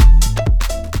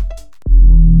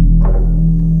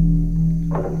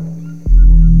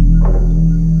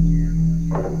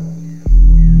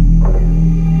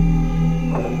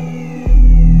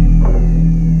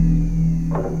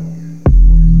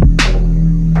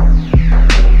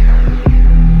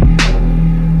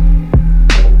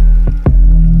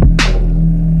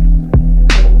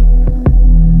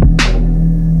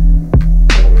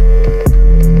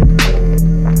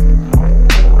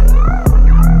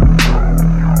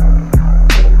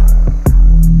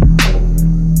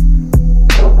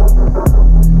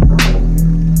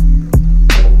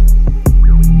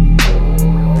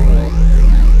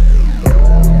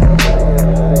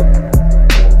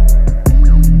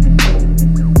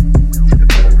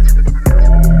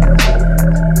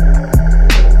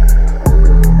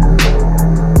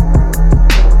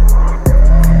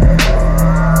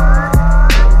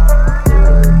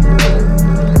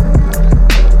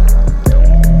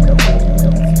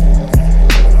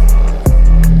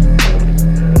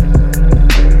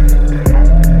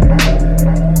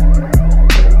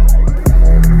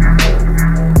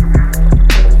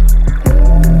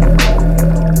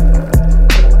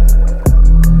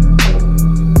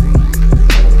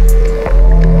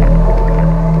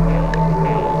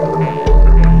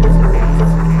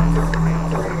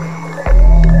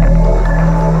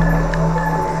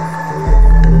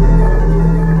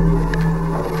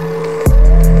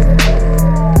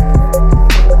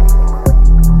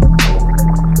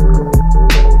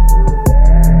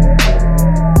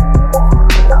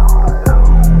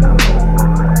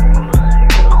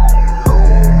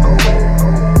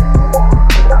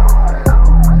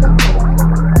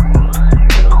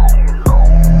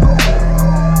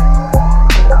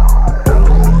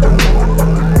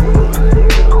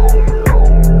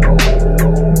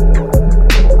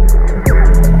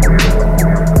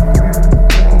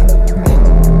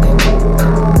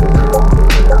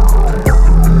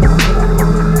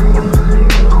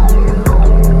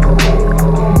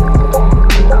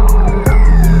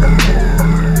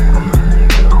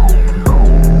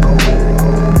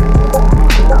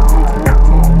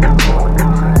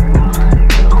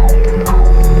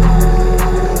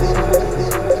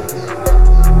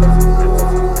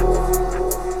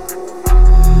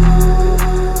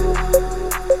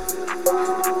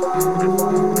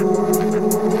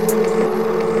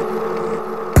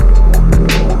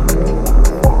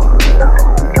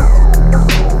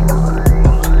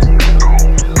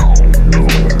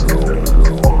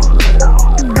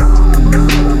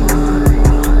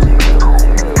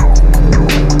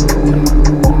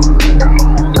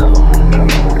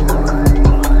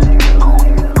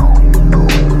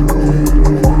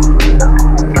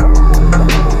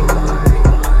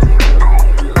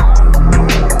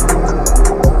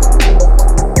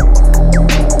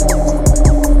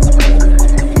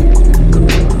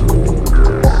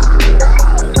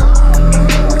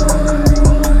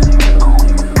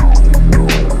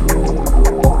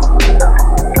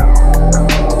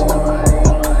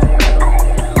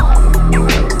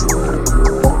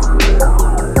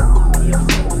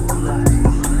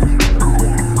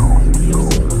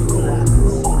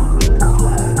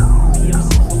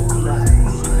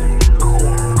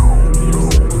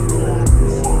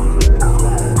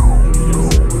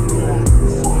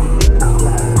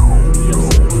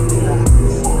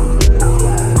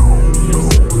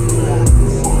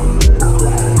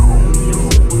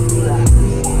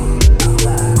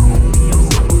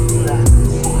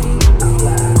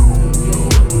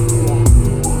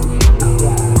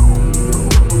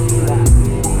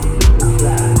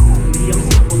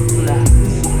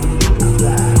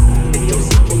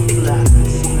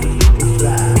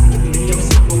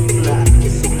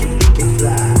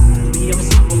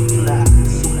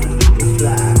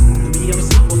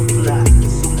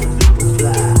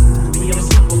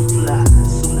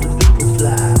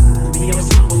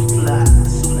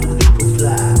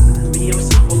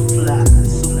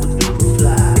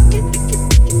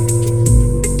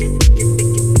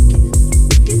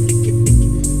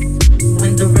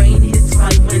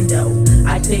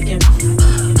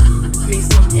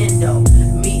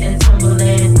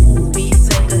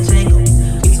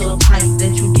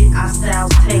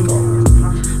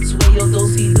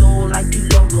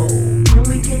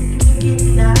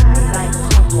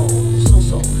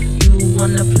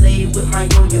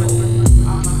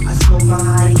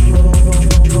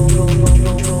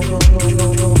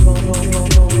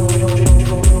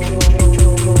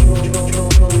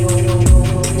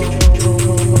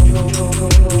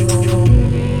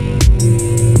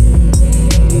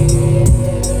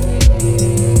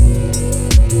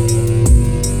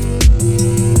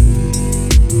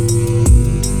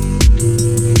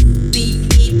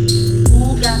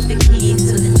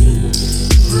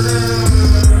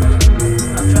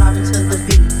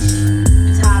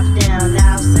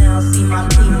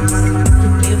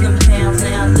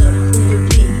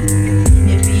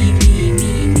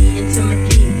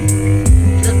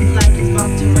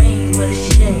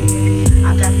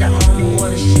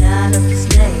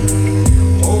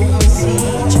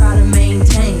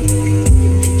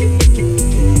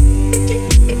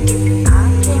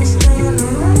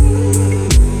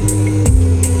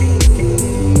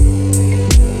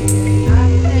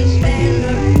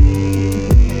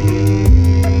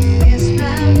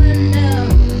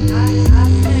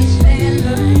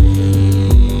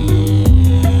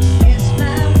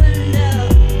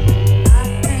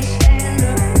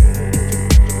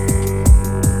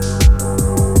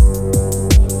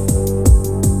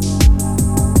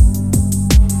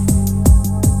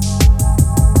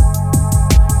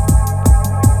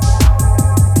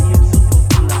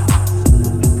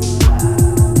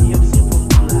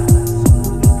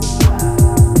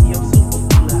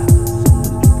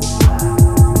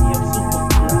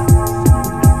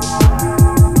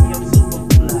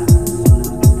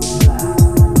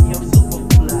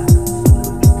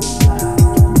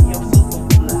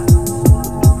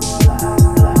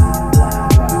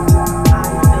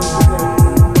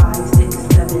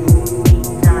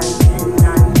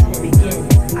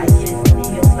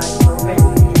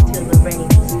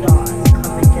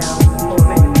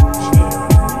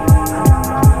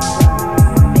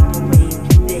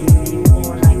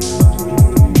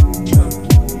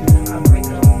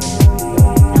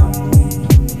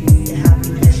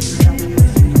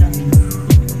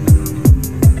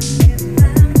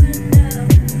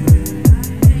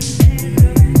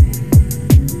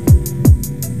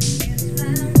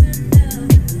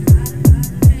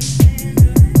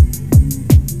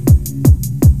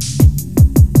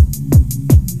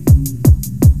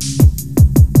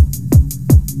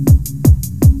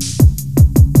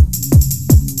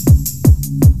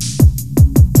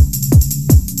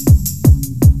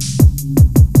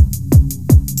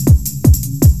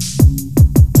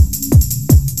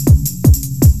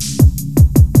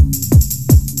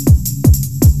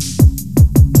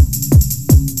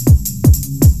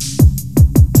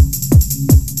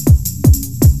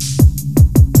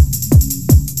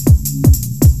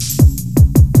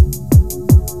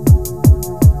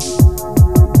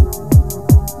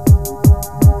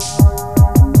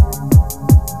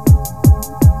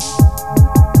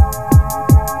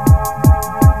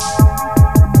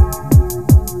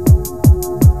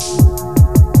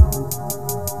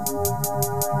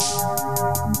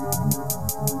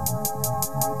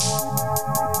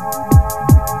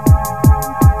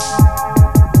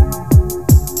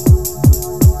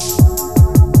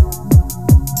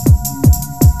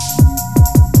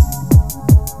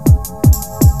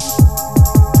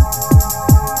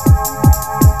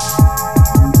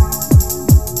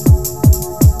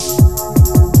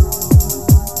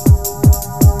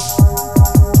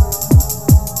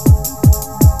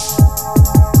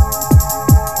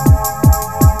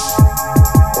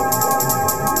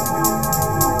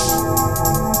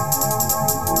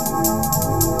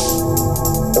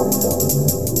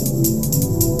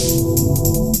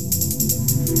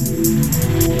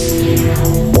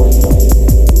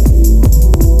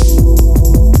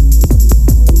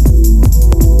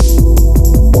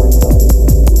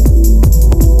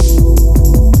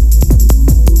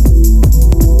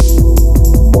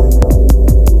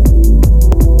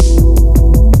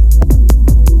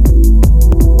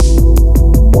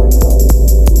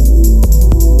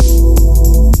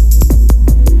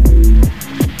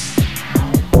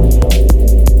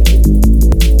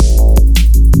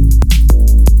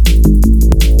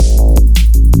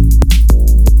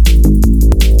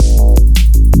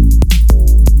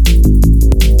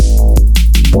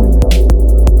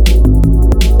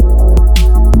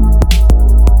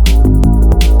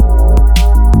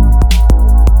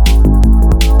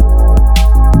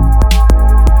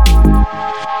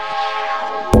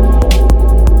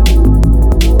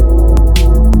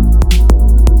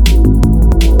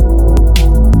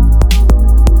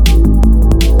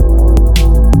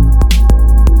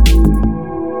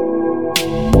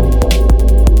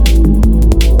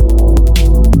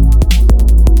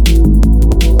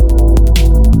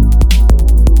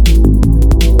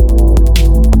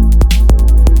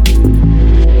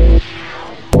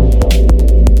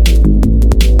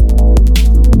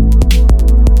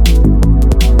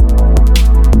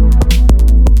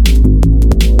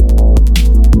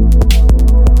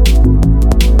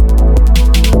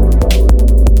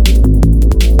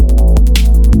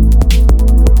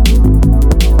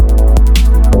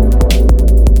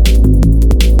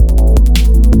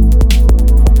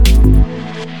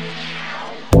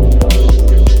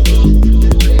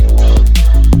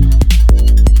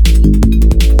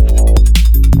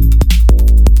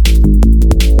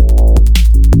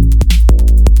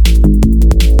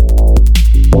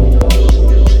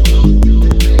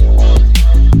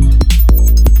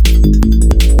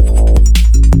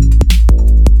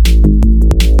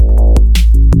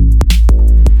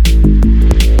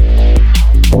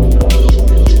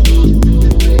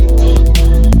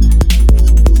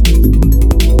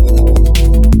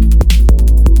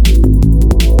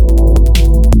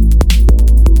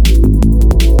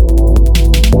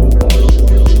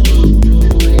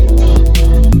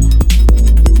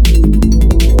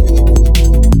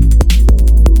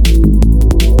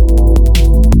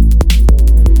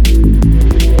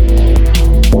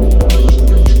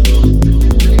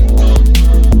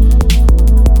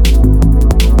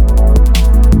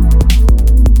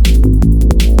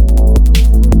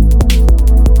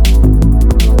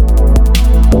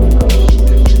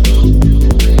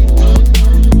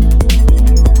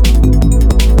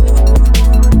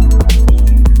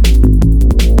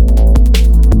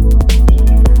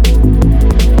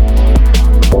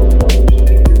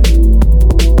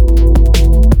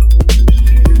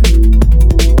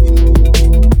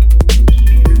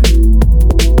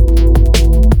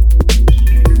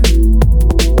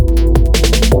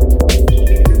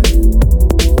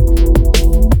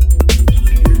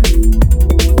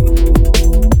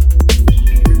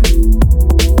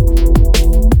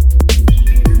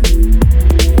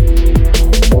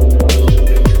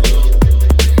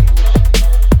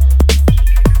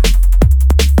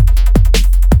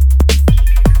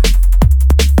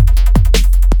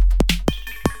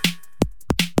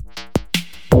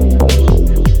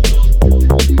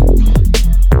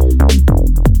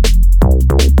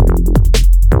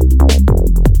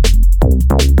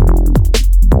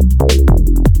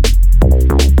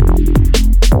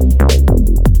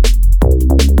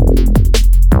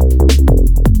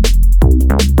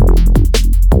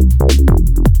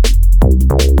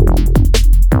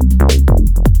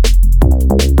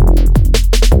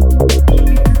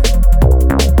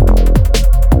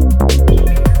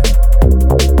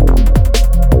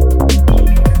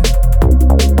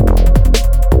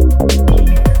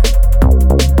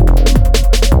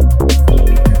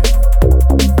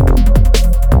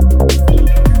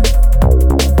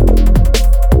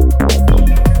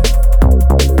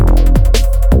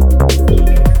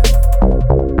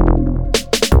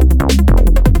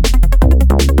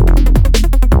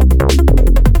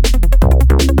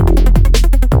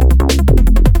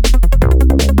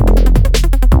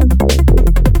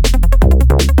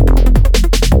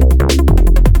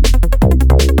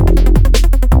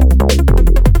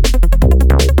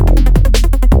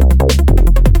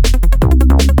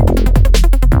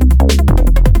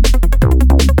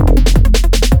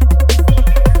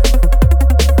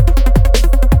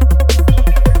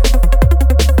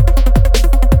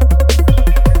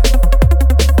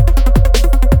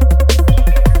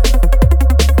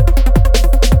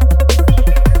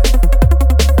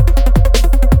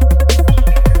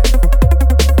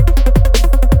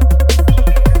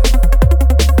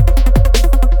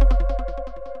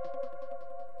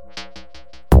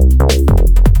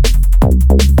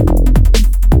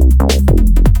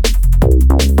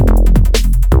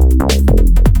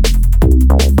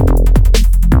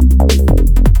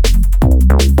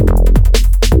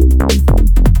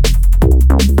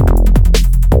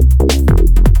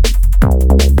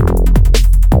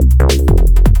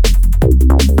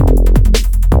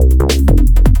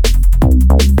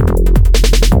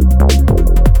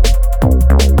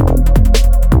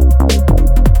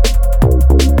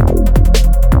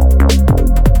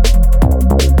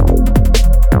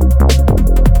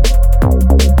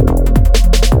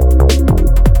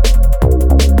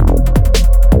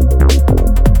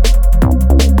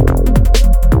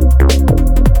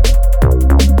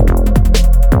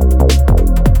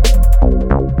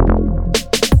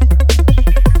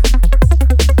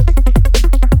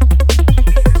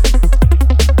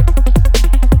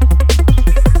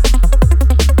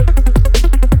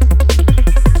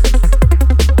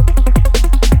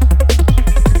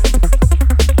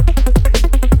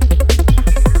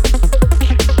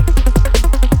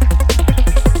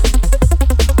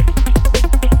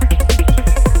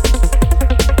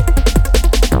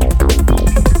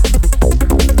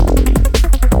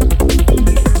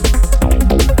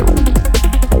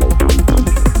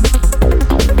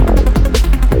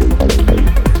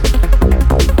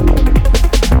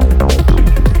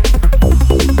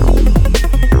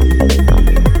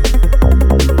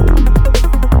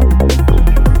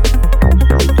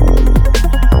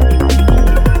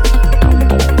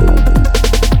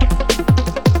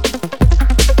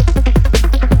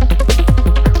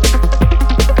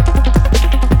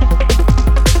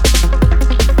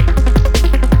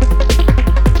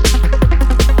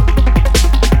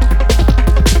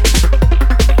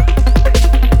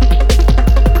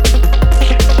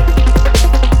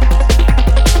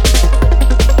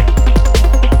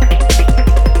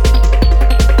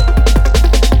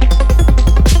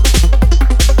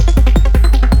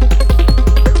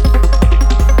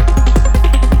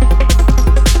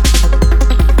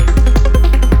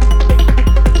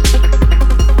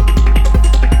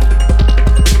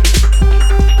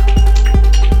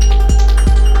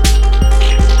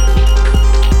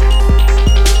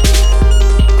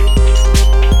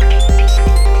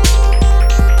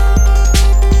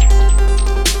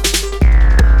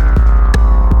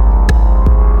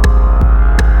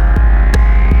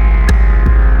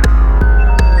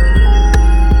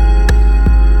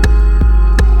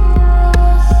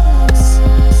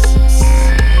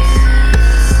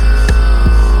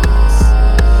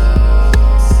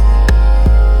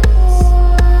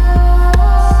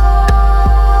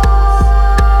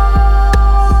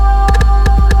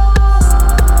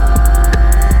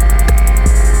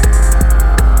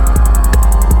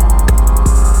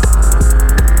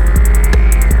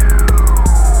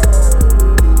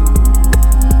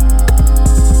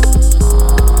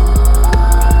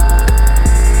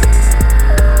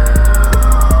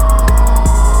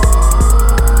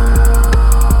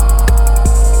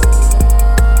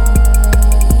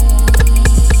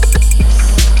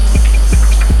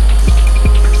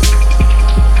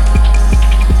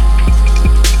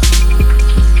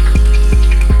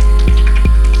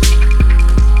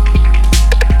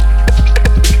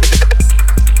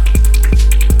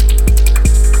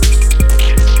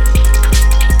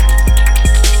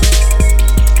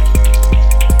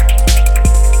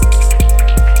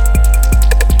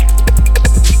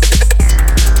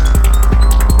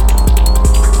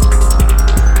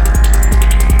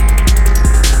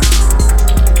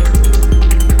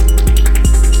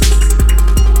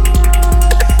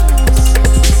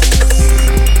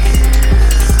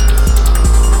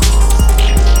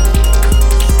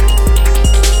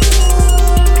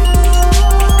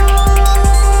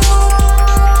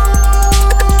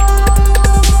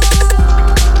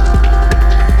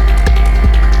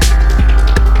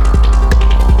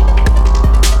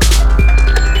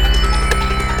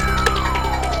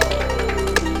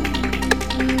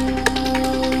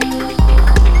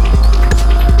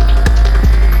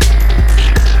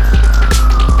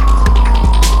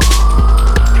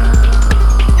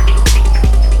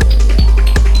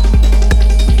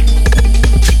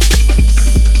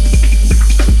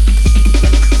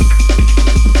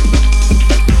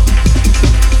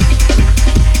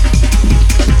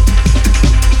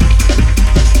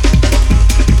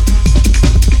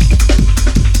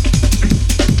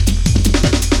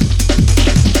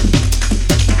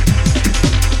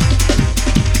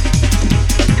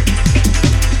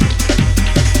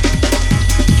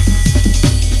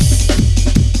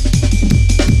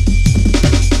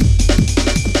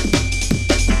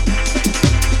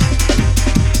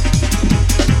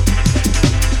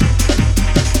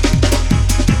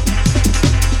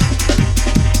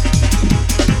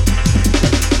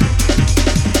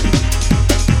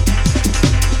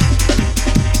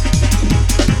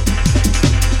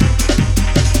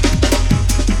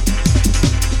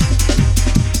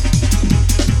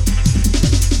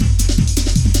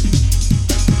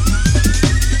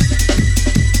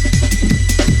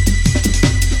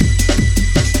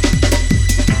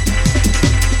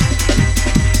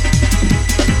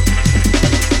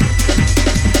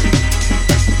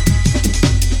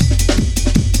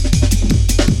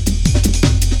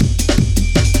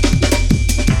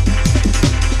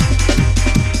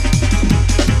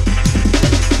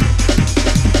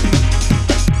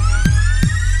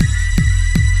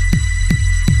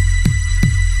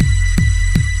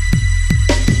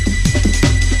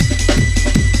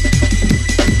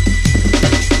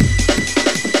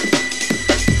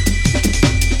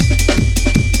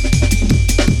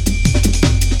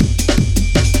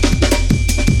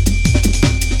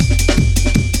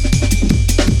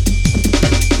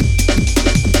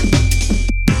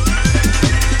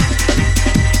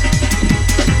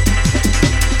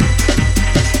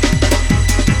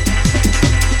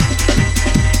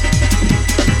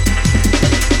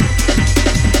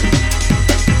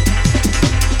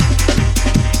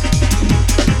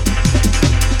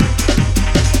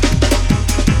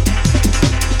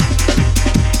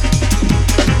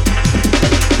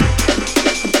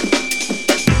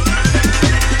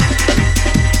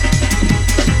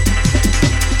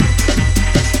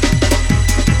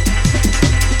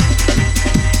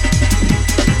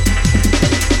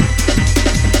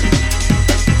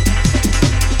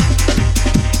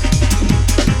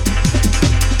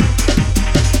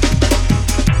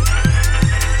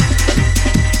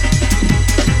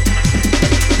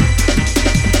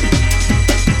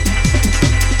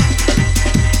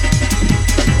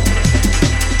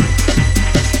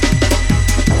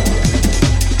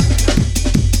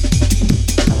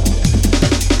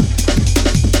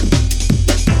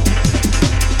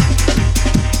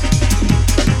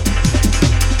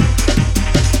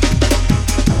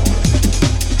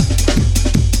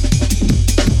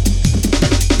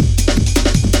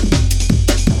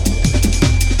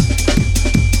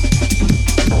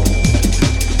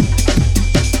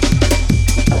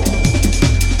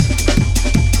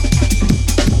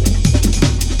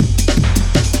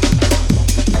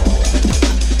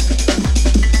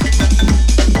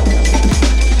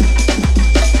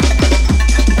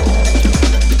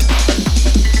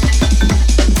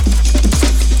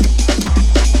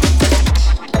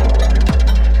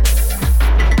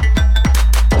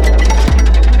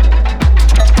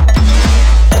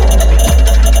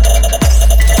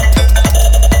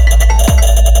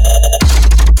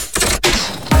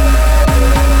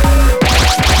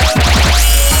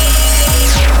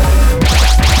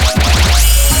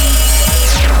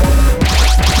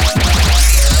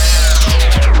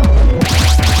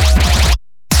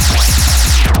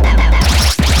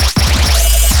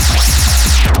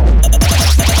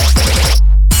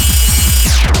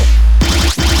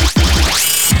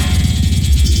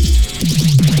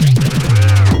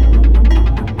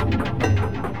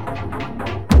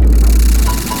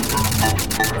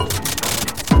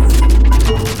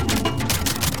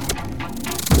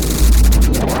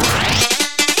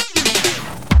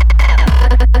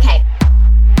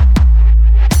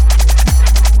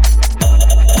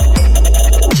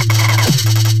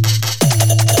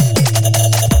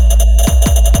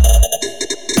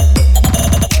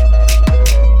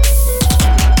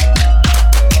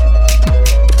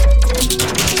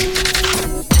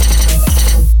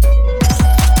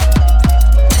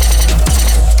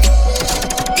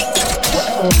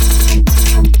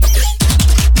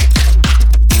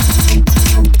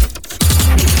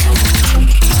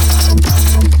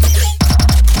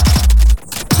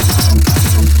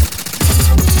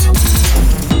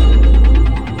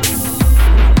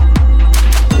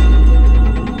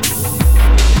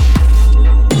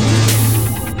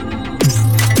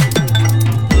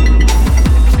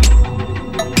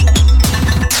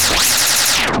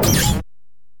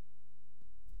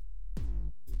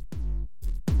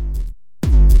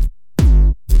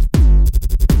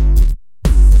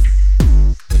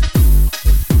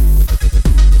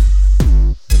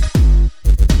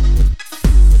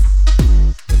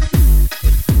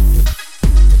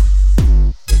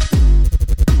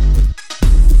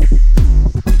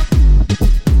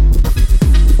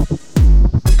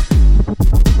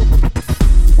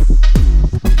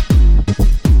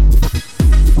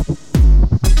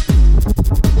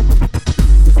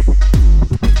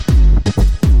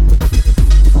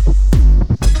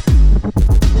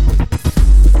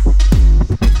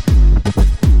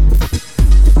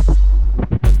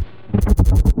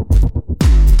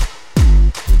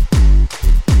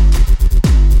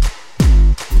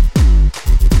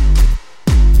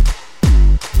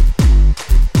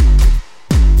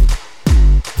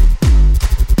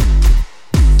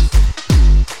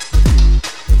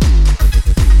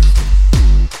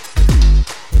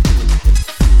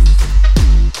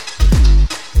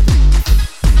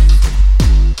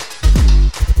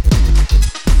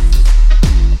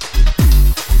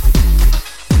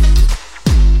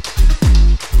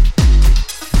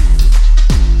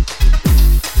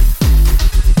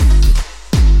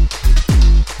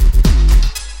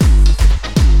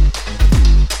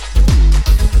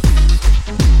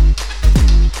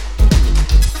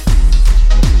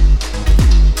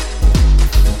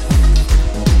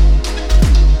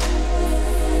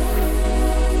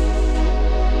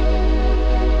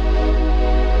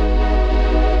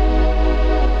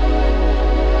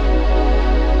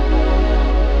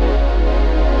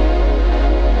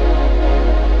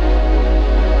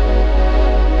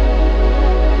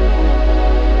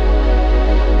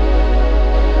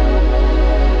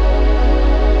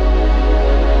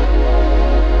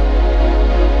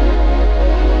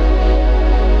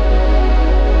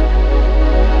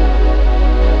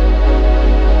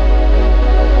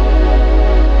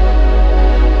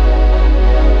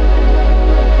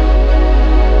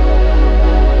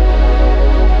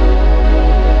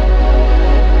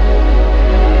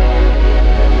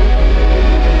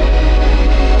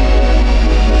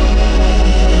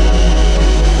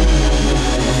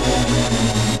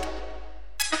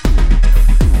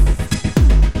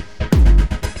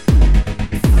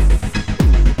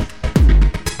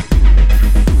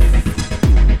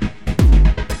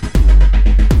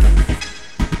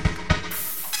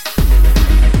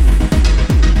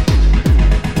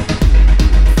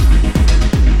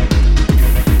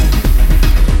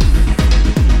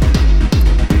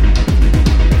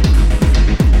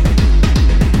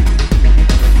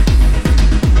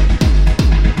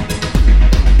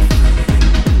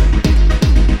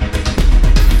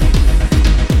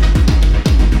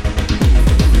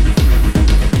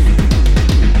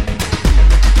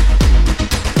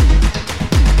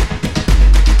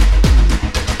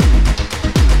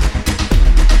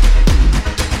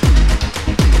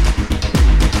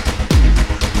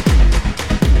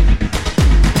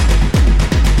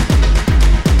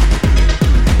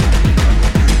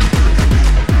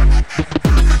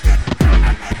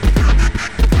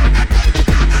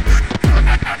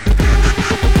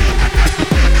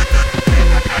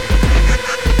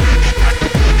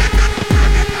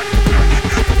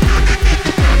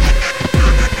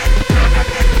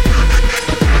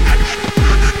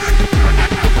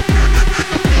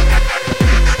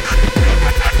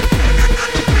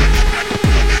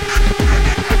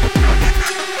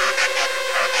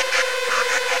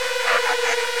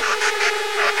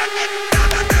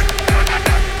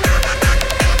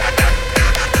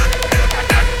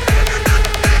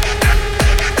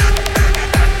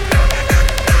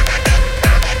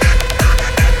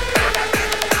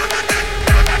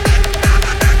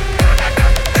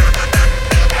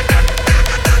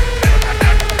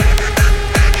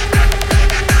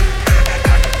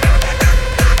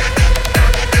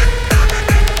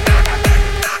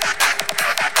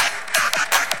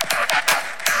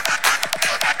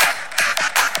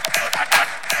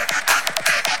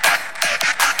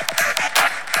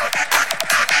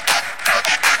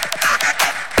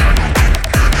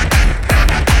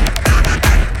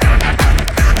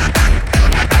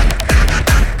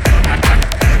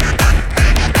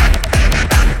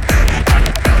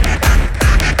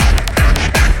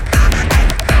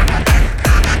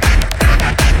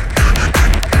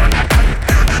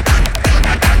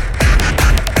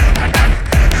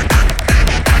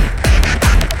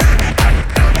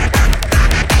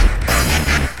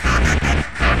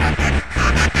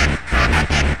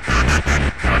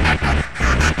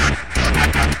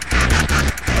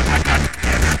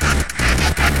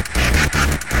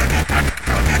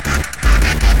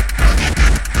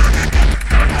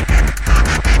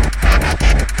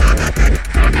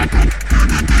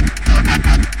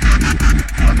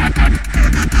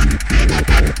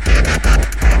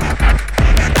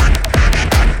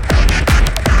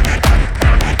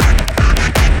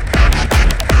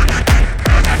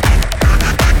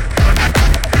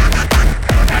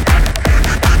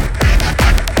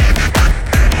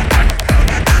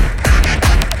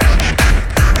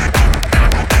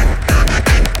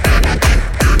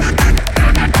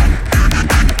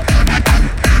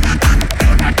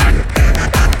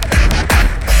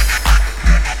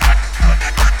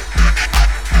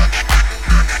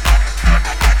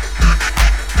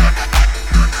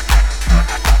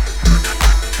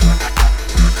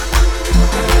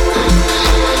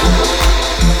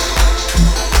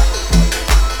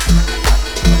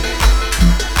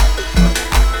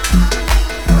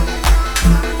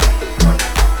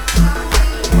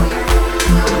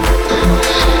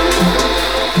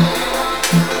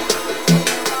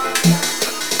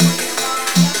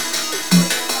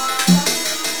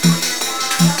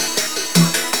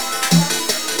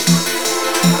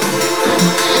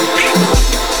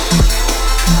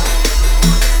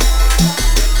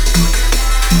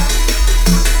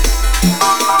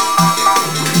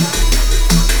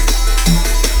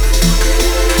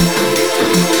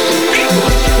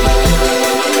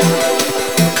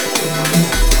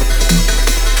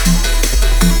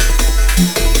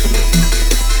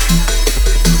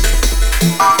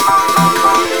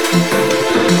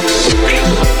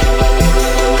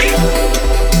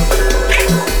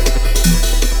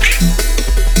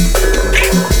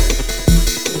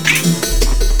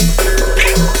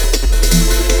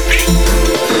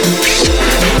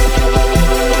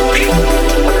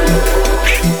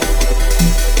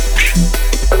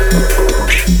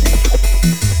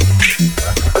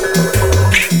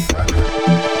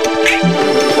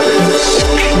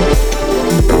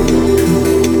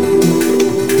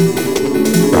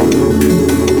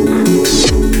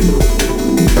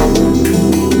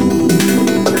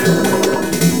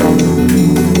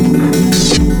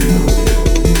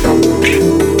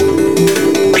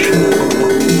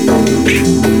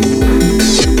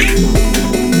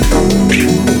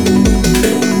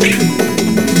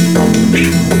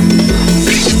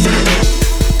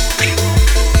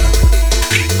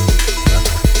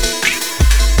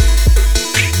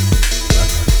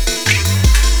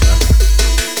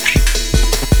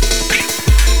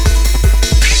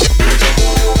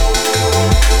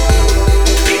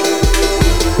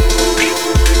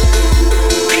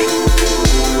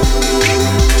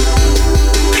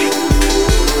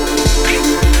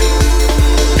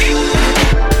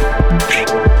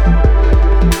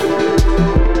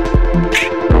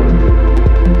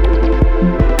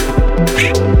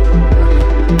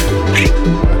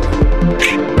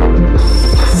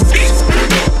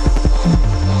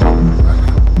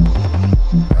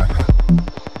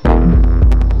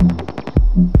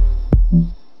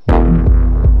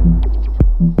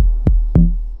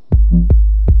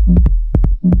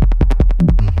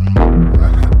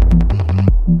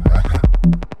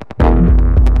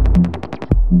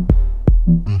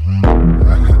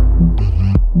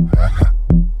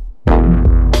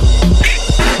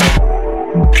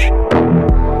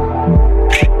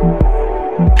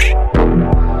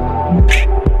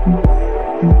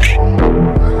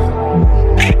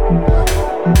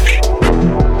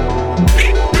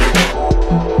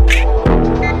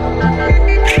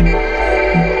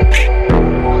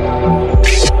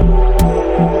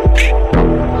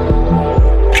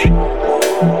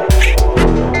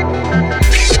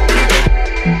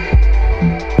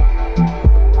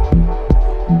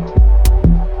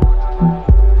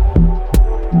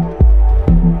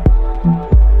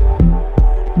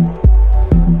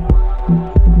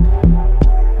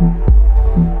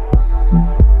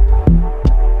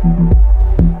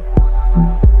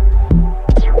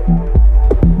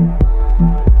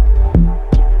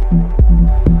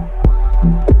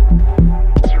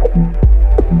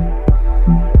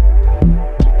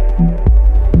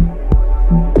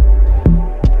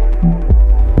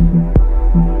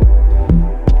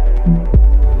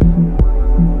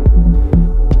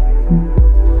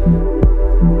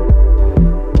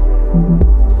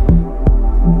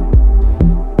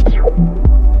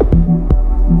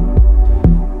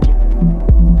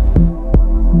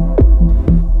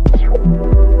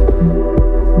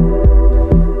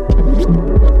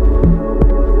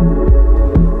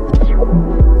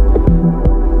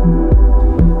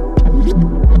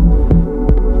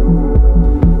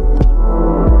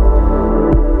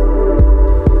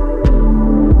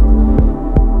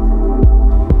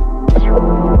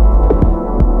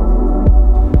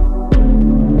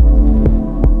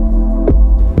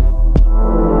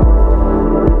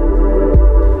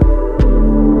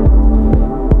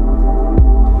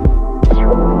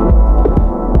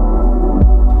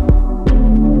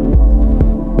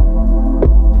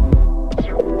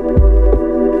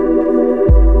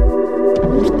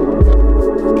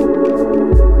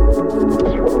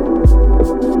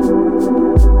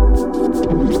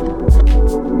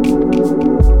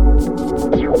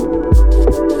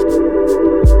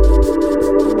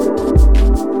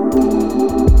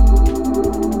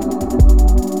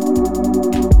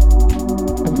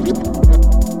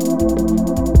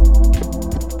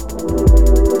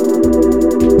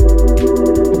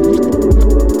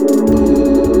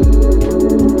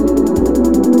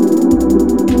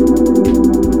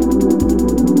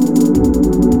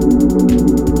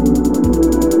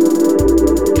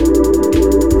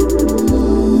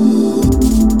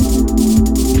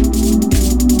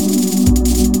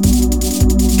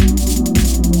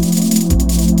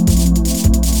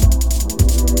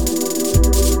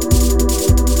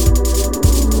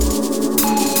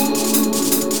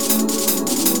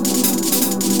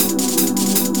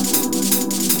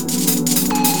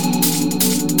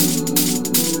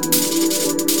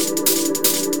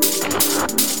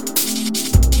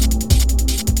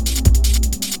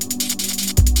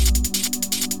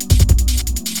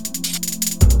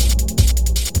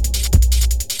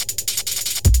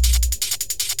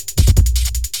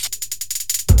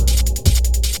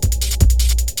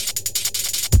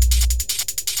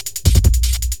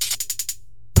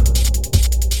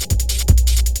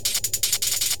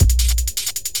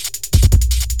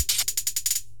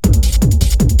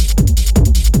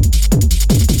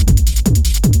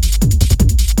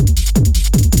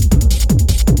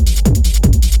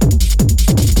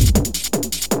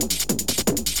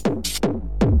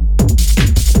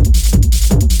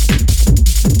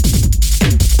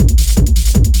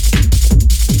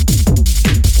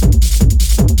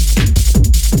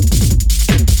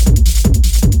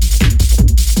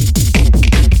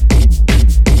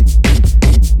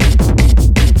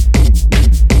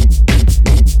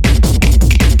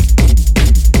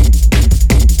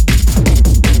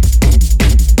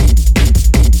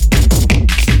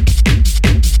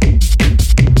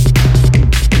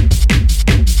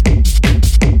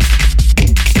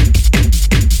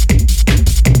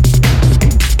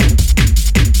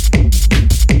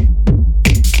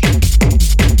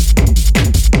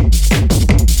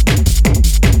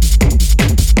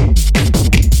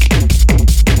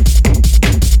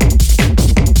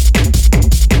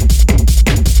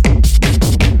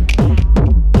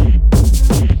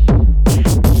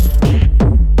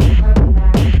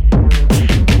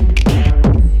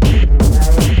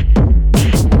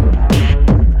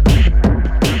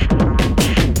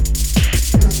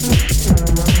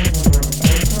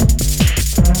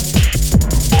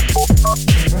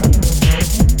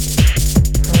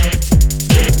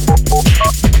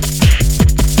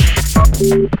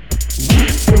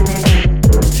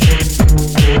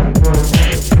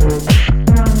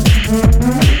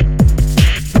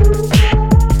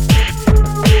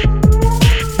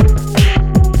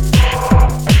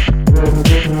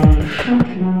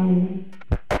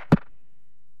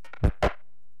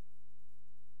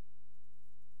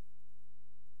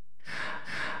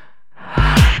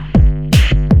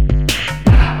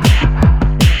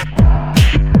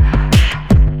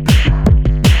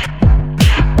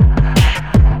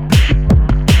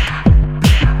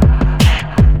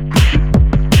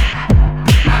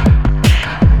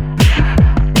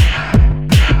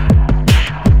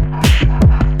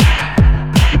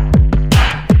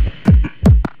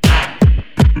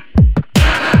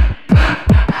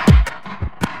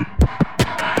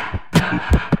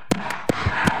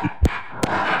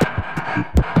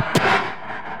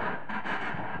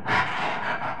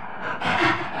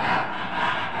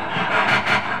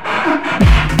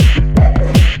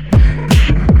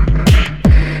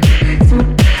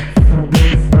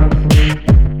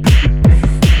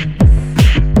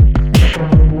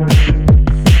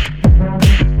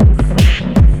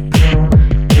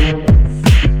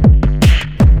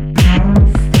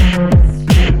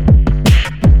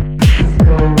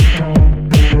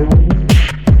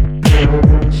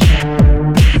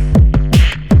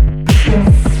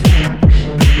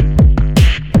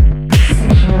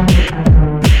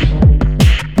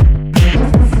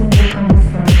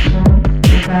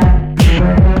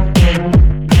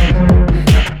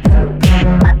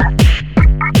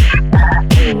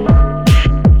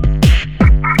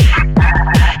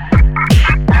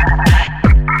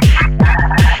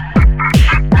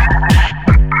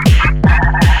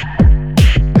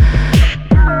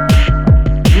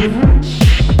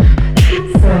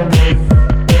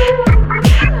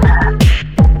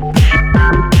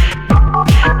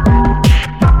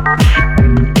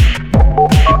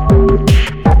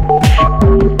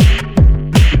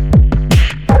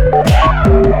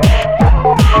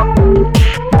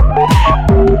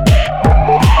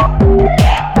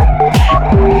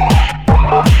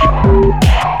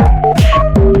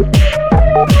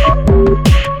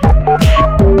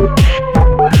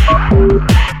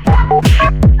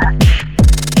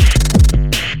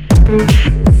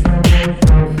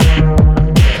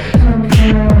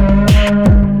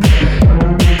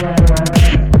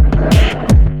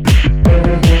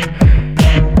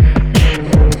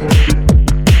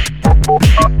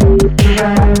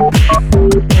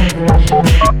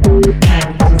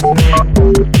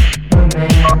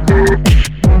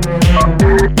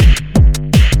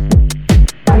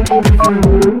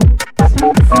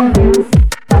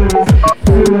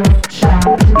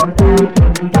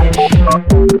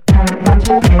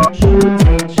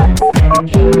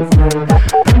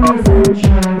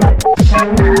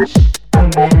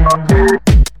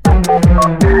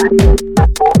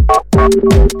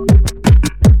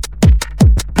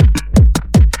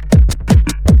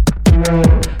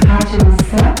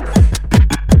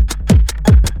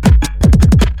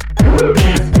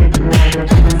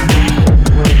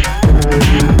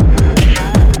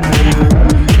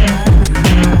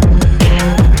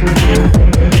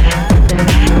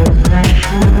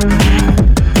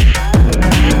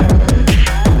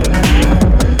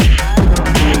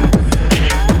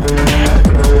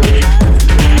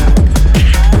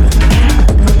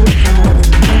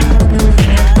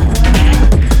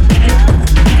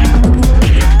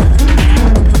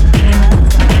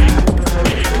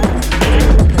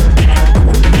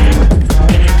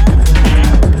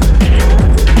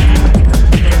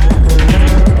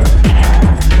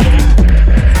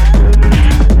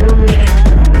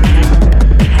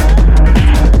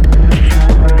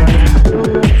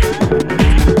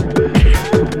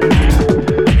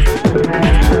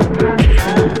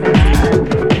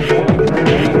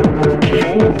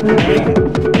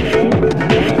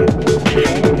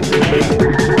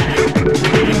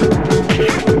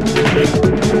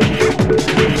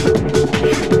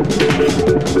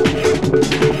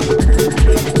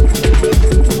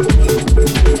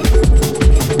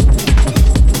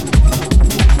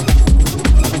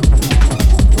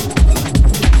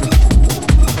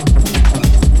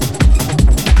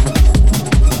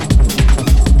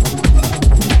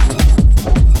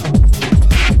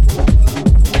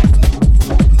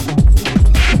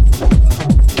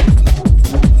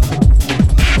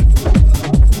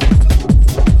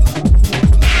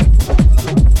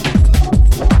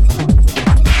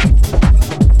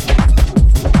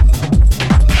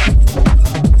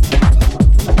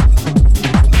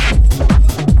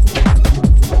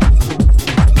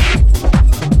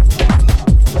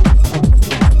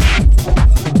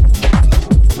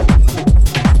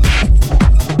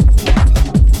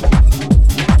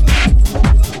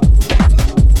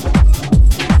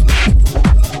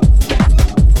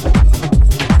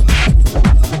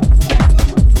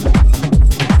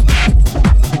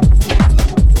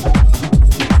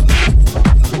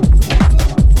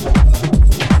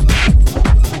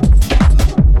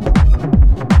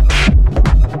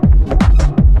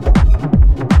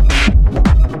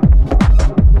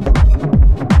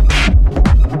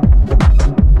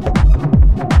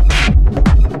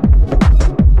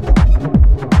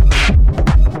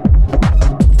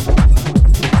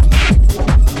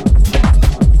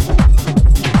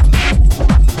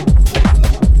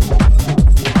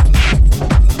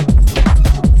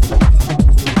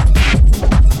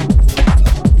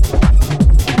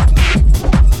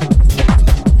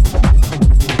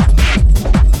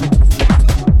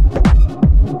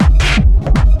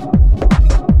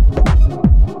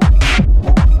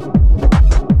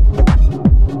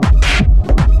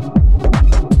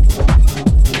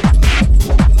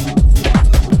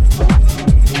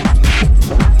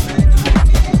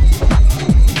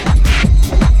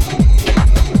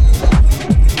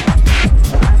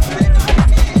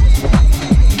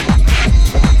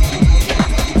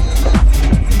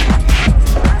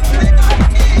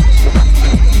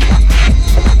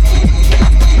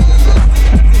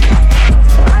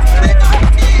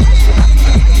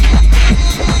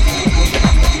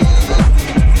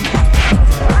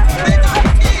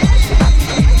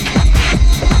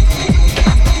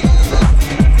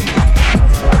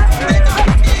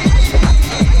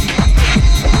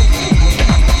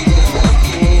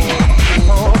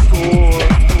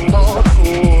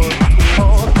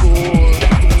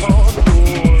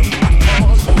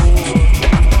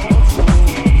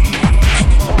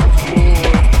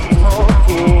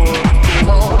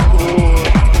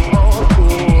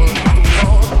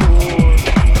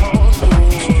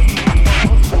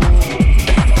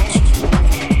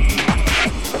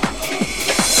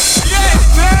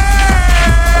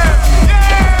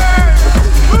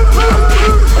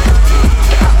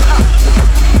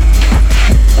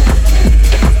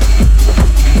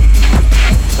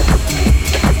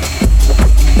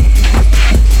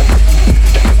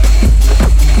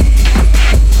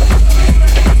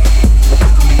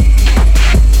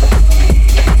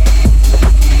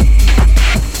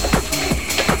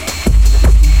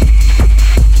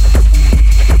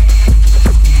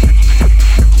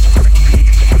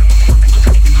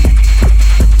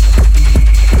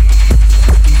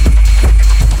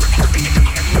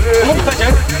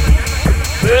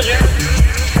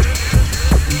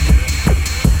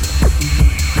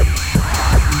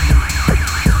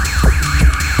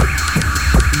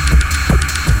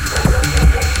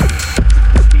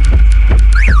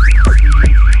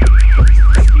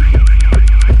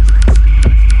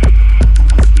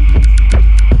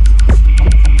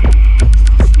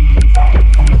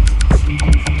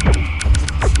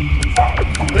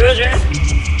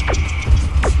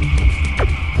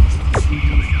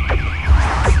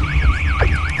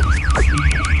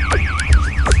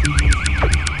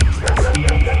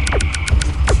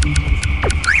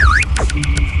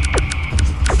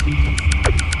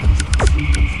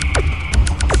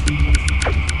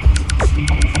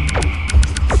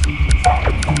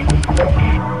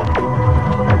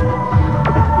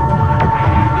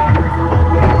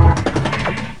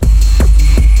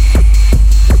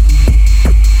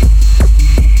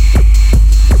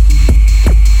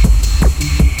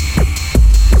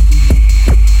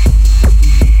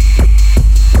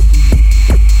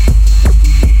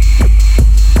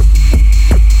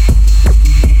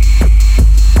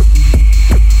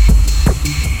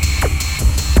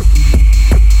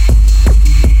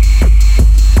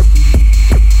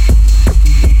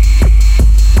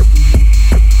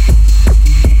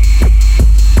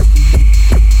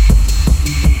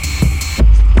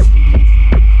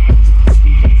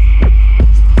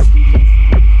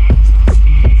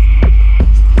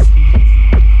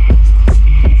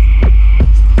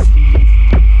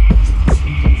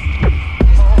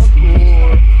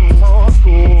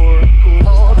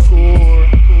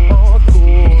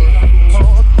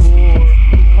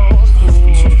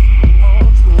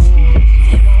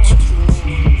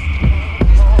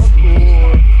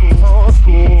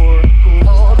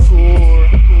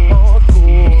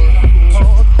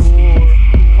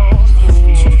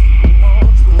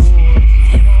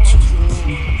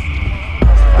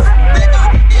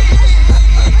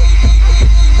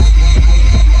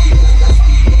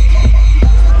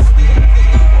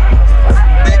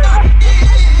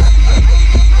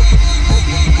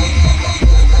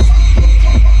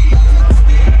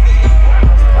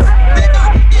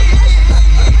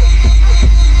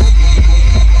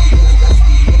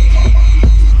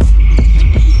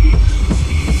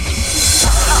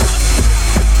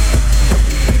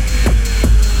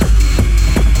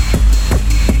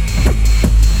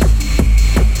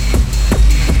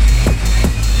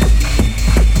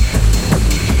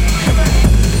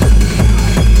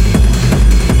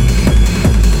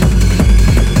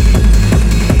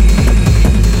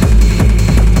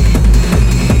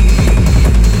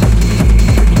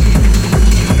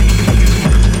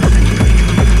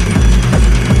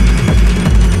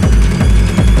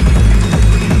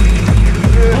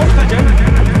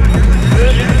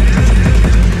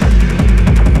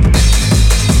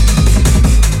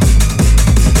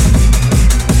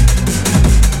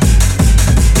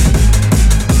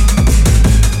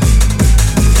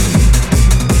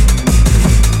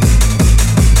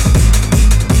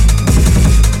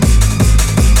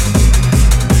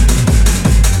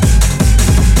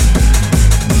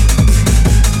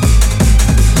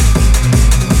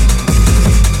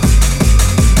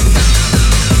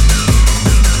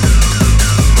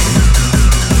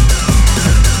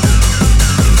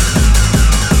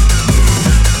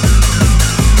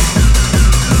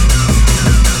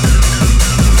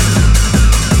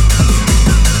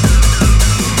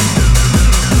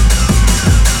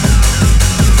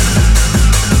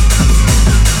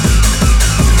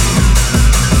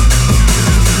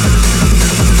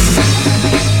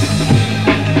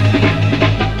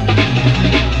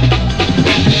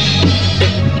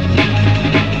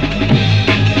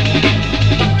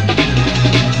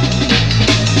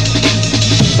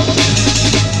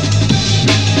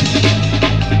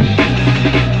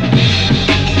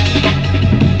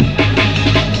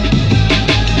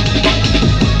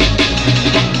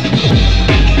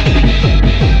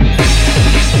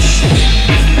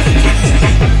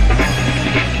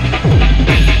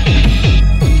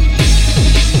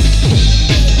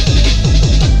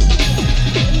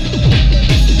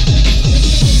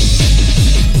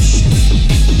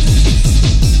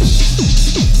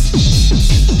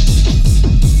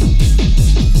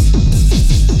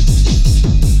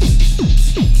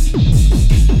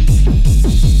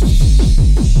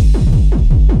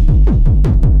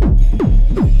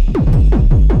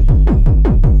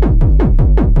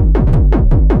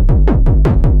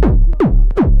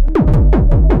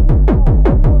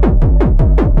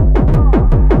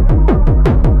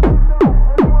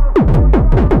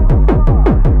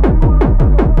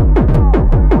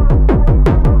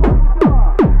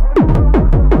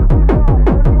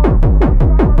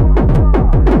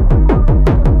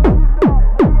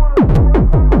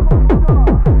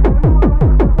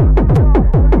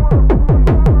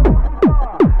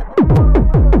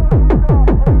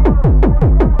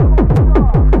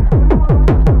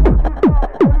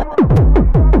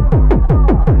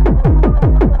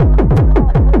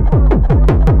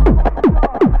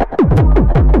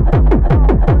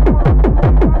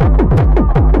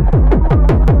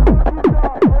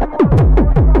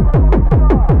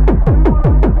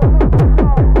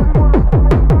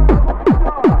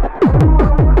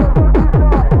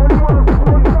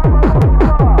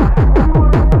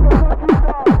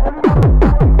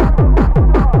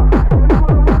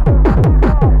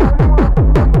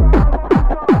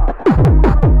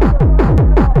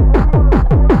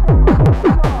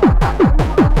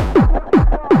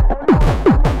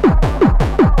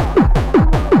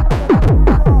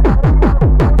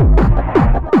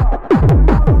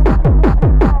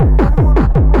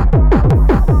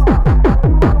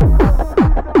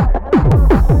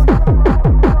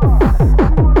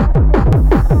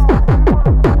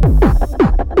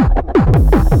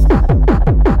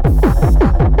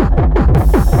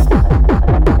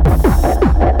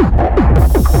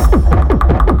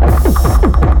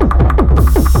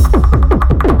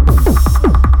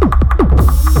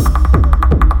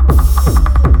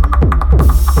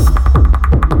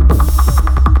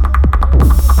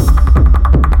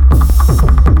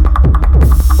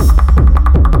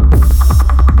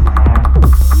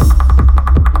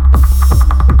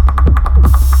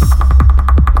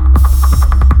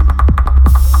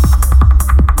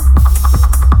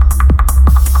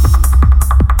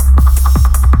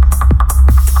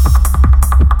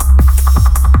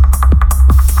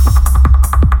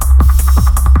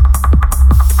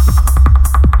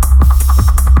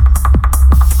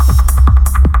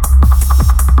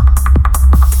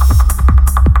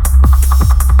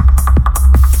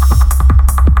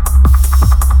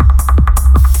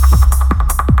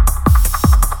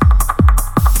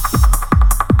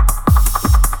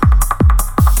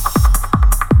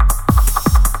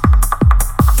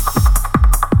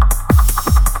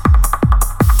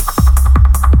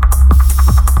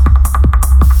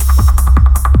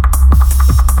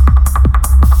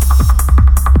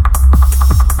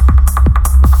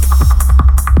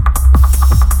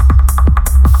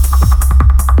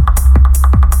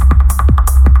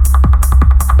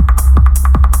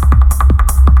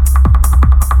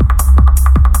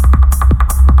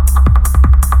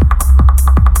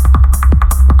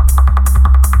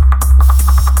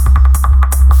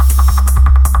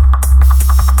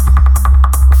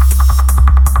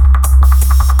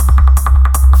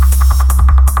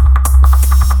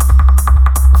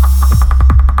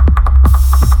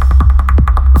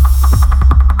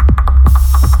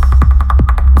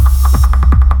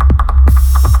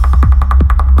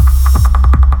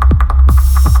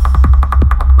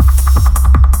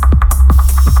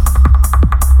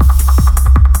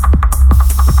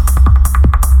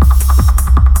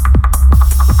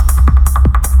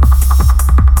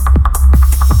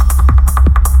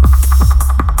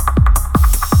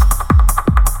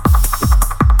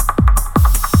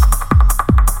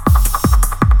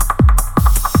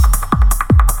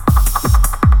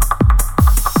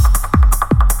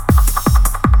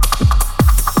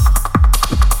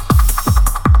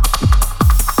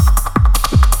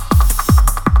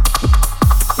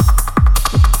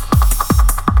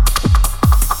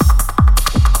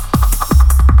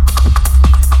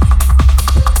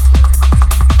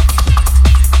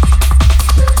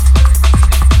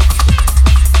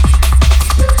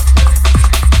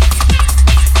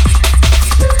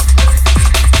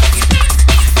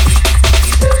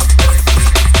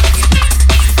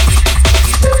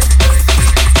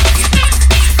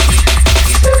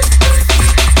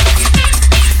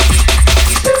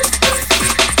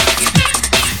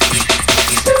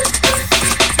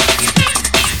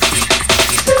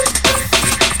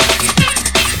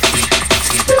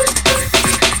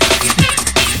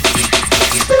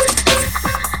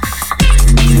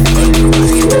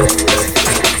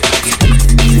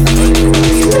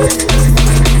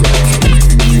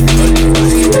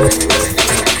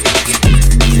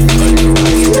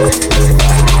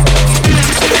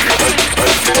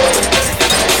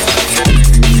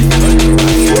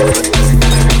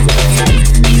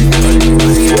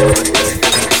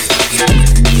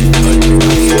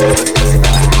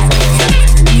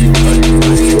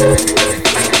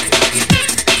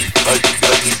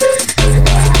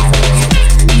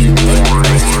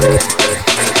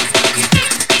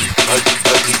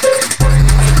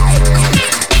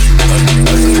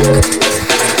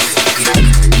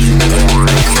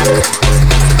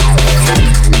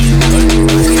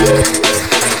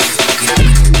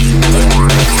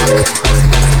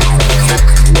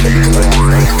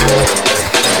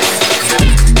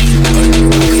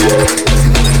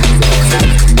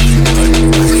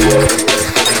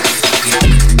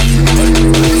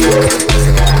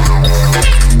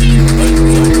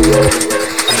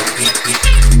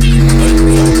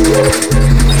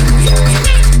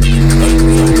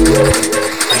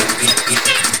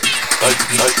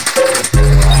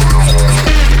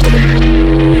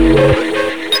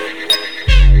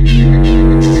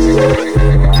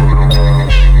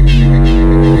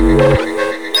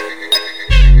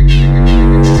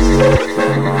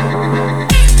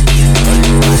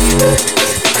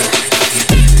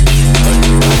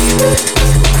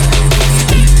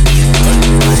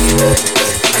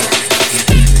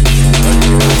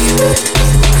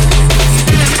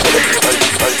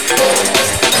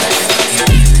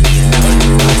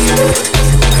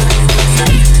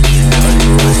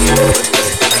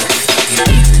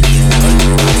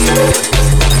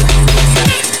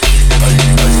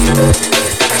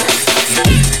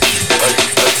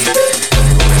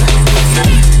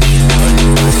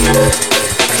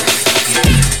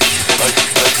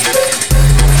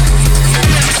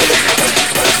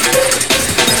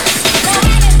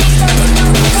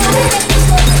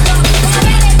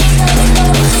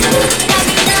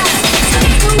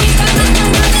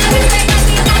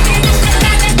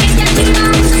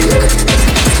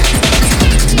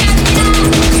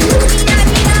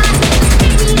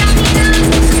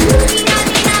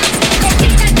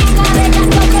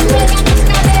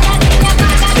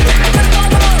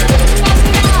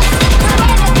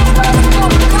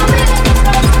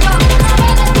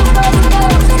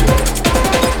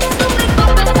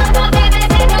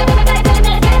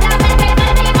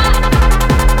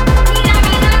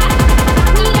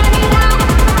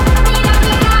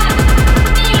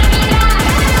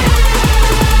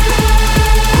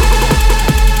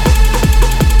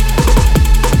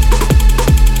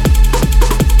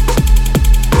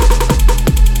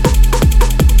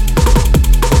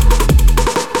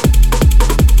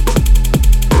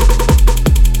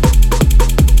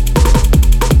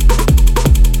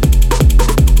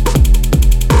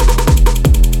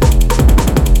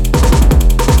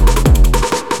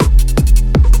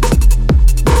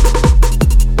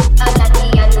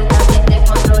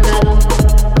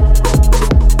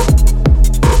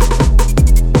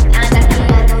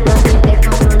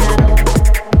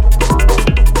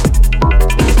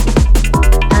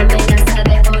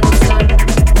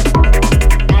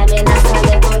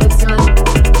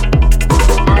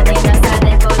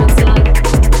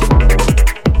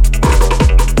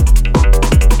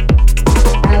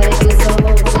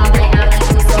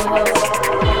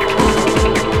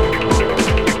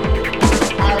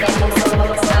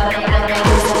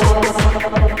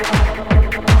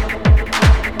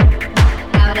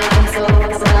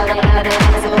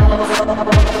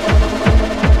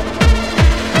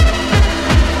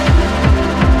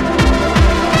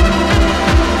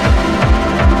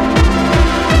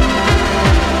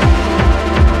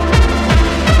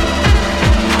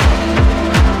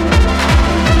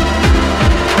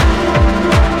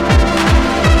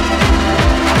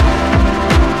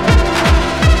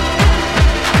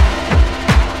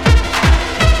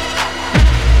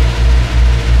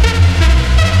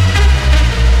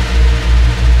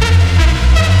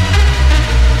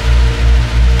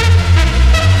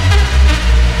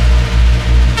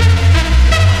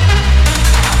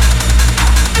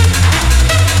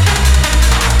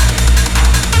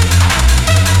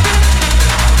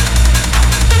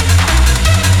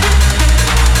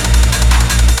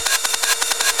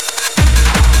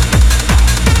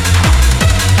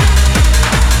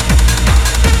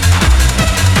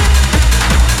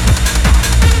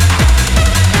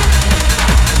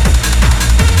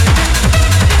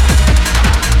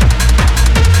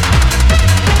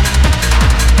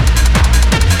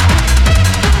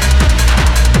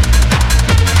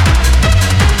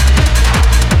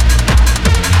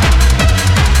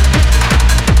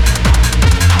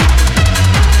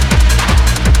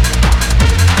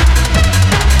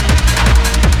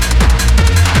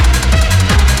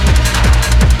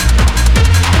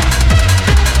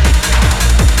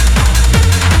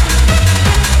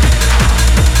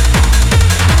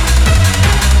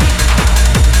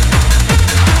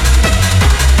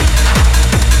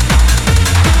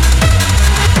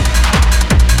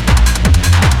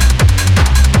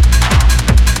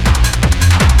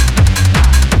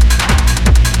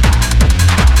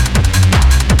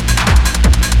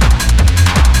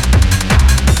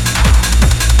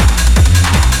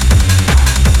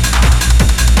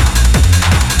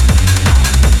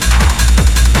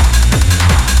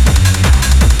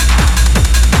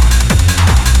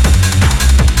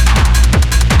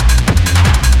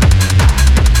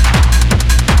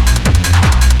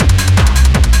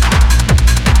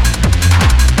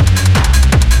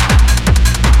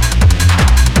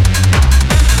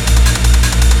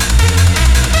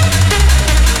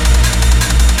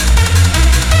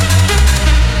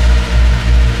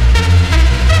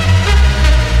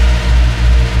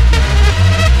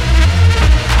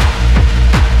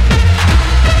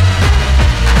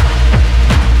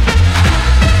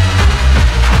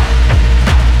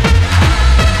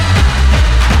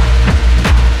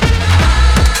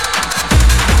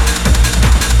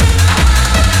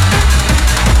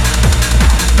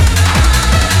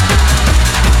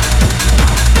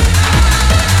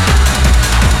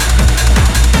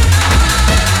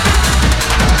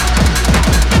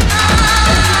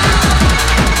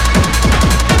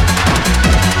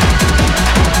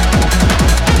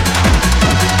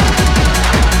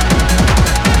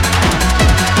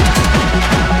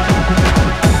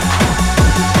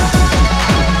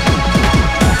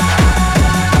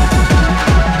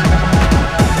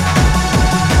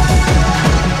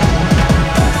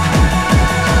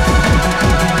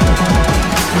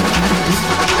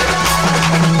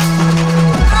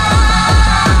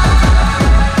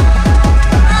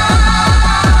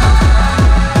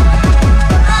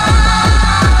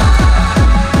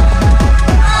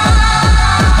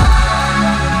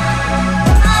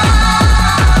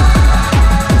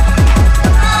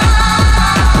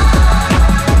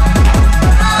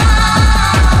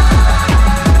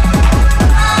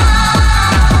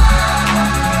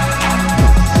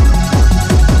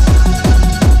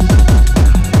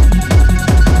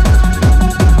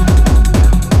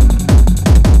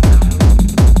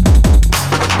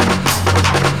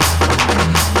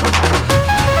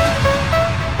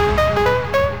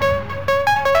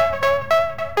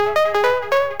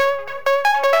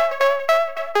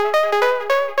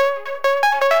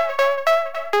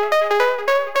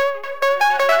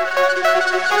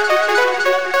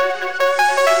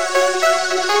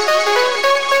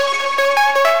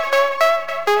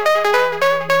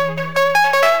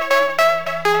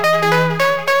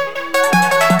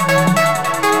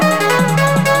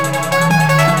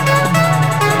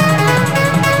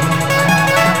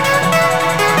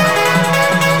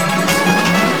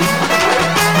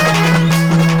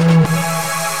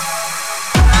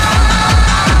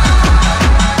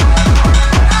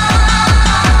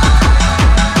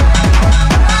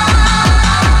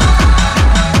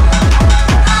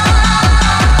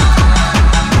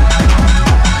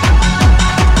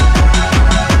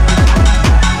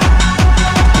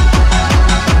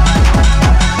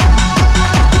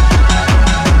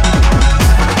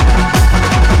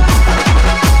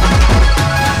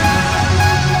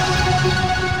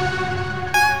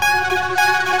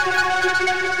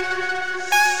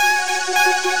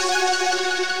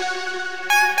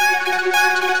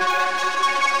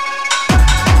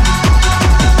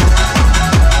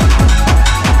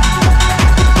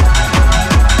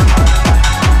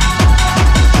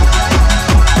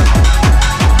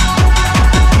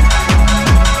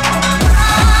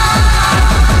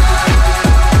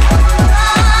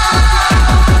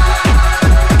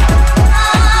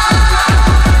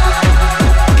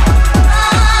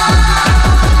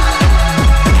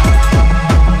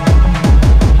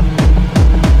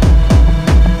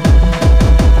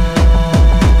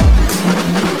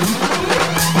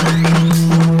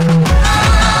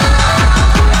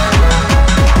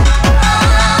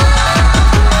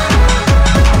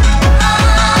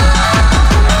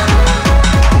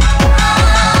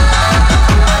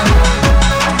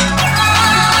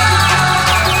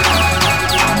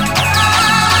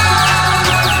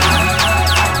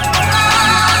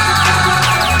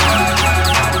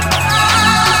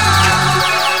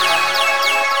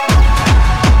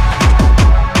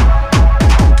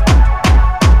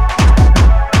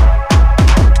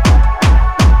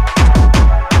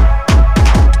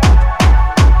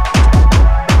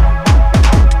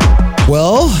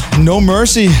 No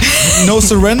mercy, no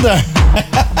surrender.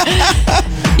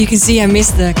 You can see I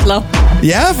missed the club.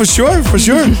 Yeah, for sure.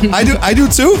 I do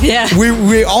too. Yeah.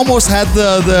 We almost had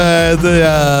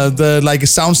the like a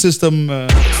sound system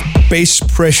bass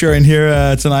pressure in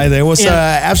here tonight. It was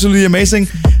absolutely amazing,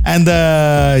 and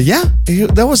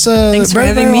that was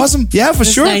very awesome. Yeah, for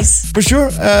sure, nice. For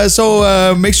sure.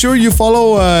 So make sure you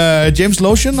follow James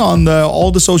Lotion on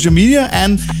all the social media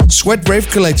and Sweat Rave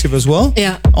Collective as well.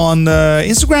 Yeah. On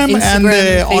Instagram and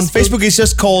on Facebook it's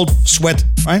just called Sweat,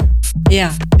 right?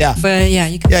 Yeah. But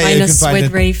you can find us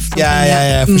Sweat Rave.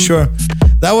 Yeah, for sure.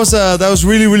 That was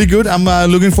really good. I'm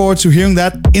looking forward to hearing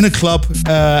that in a club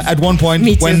at one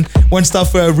point when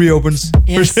stuff reopens.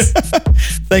 Yes.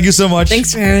 Thank you so much.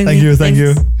 Thanks for having me. Thank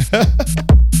you.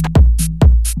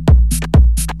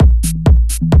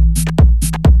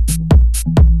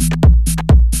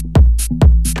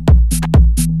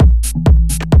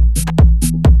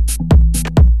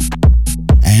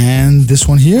 And this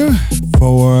one here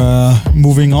for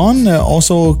moving on,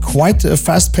 also quite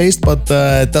fast-paced, but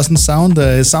it doesn't sound.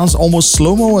 It sounds almost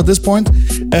slow-mo at this point.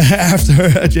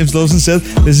 After James Lawson said,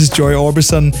 this is Joy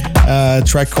Orbison,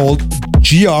 track called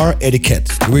GR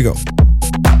Etiquette. Here we go.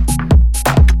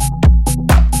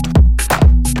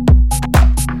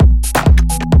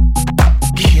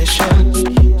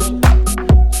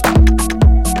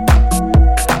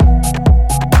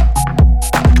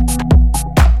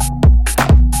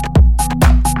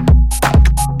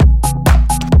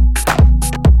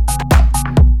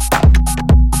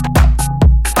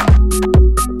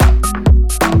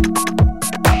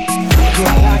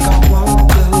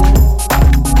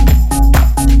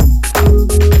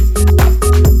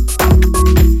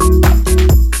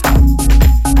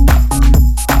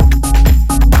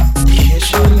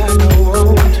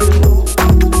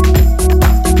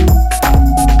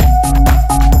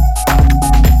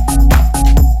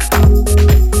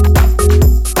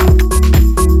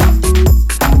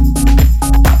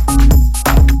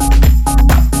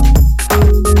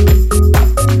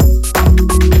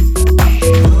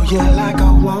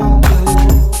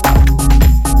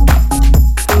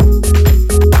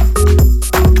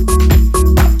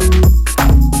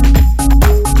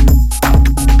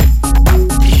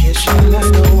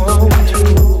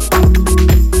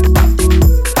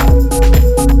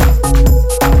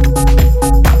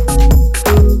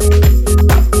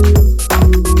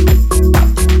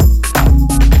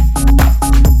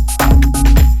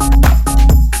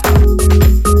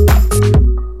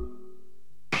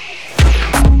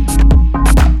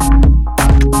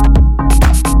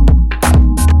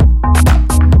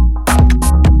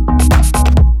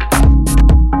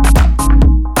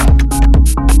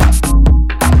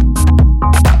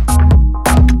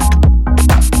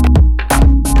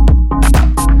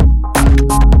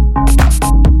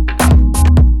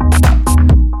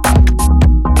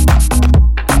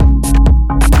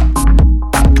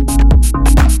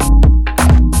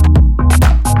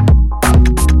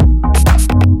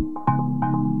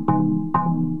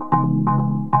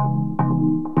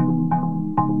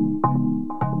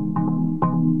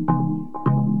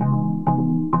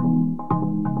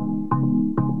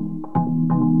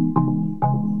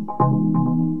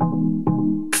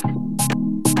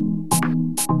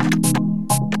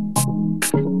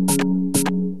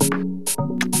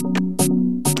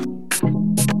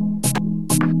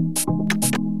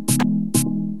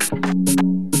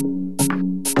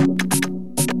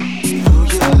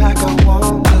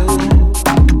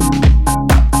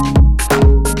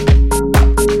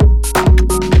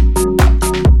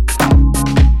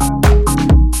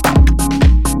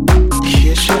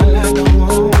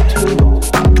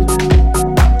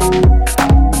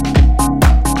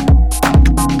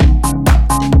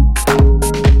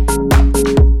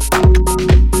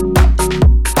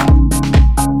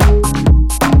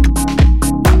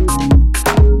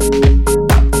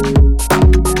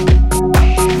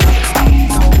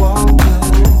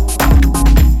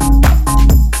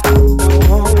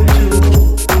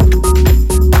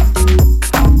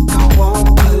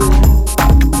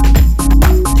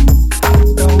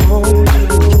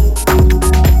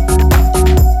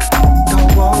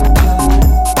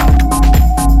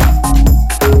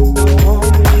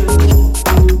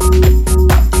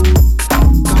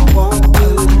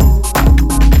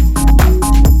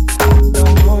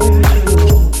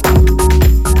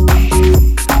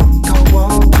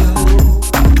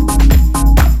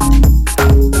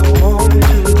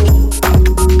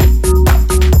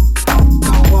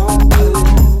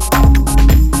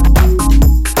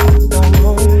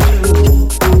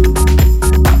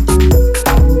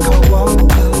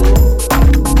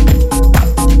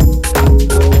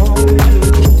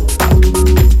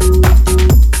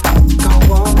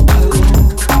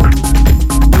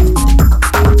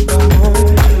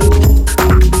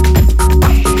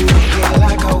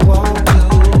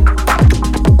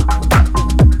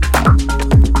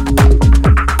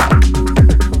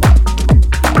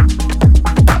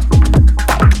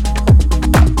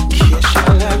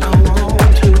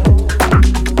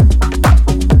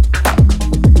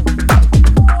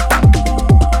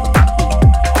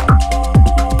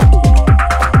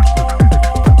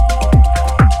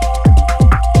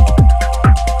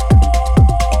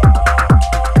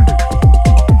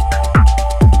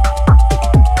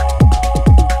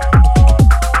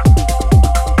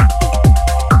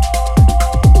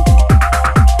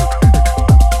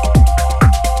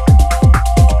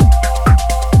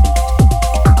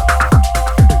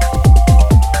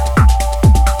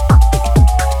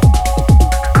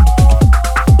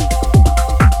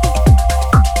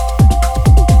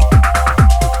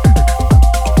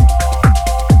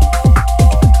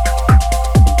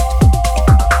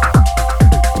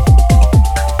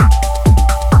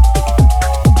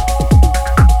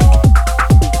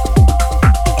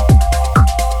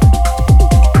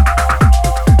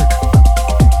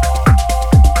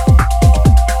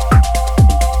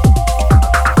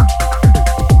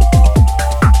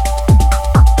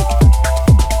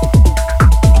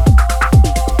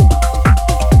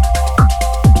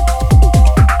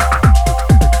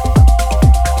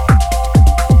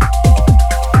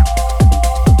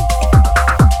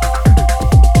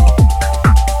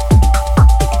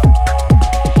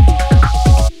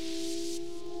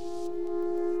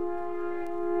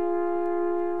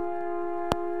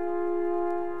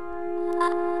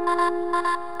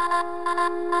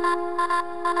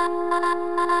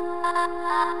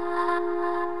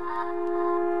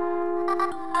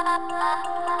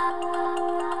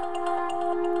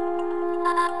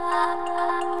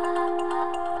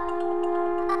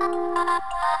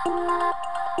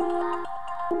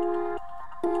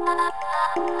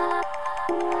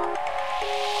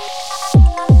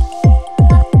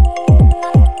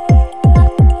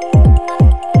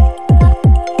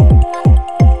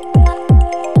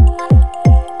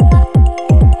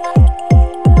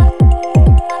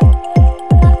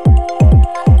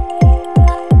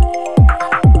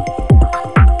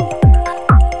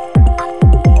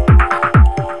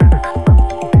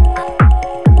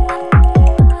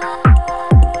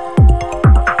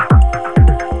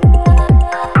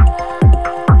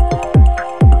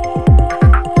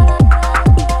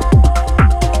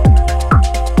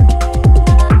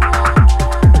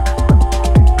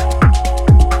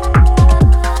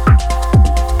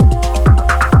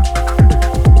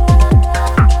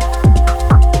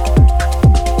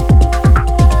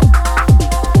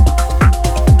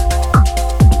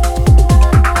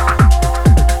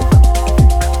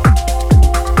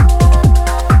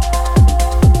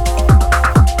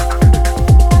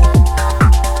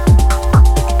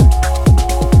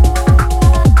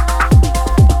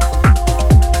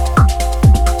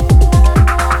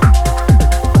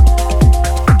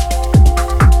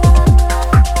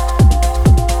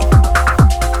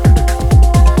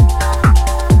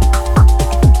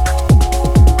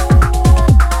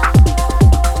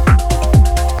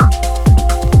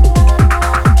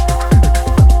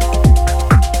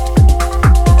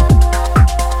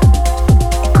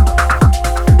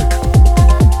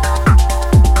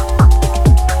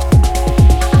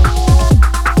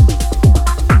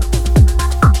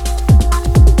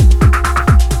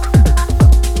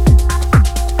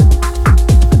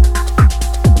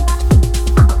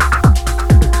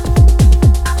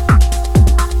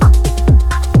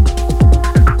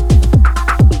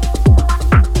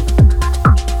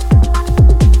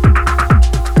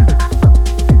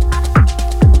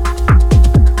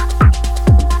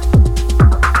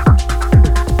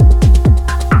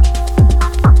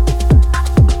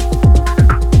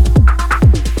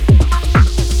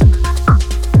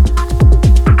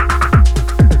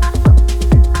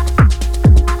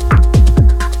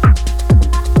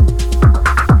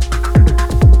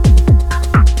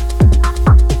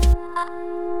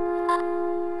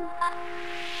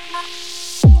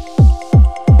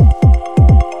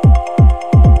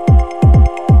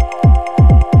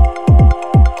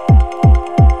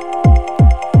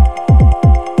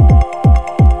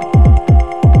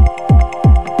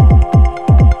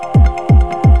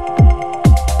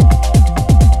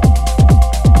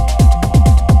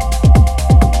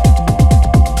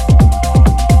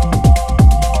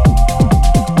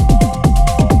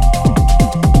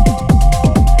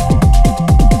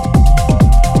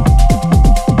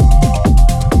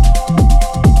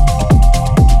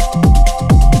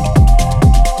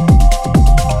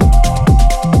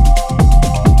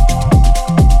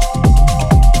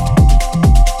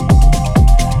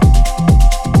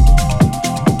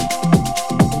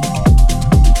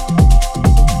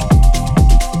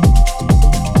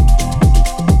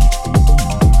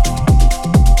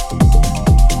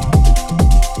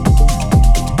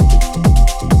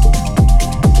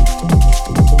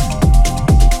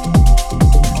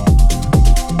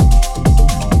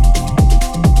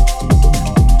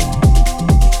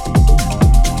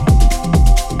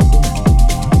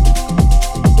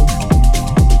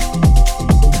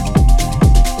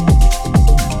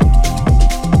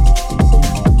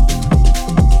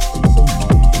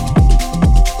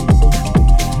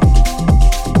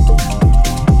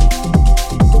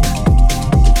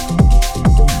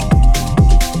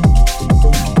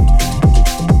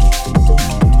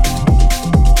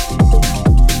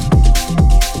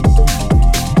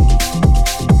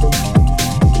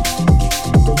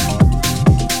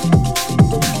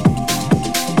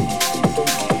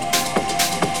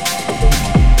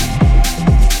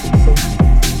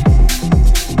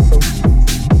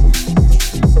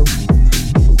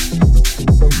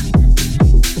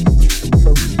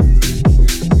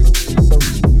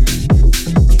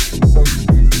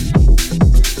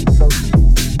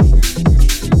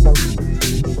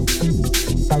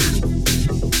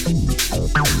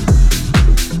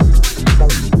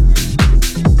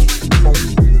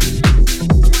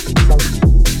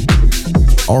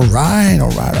 All right.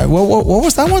 What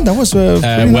was that one? That was well,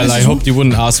 nice I hope you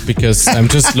wouldn't ask because I'm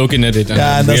just looking at it and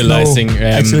I'm there's realizing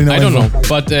no I don't info. know,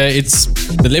 but it's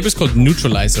the label is called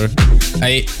Neutralizer.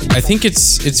 I think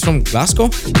it's from Glasgow.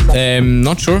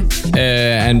 Not sure,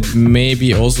 and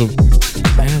maybe also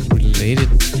kind of related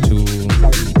to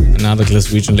another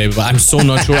Glaswegian label, but I'm so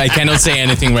not sure. I cannot say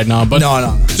anything right now. But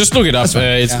No. just look it up.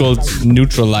 Right. It's called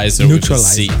Neutralizer.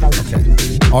 Neutralizer. With a C.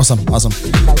 Okay. Awesome.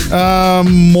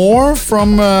 More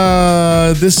from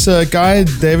this guy,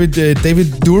 David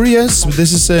Duriez.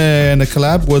 This is in a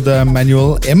collab with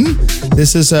Manuel M.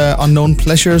 This is Unknown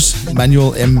Pleasures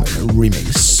Manuel M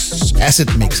remix. Acid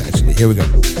mix, actually. Here we go.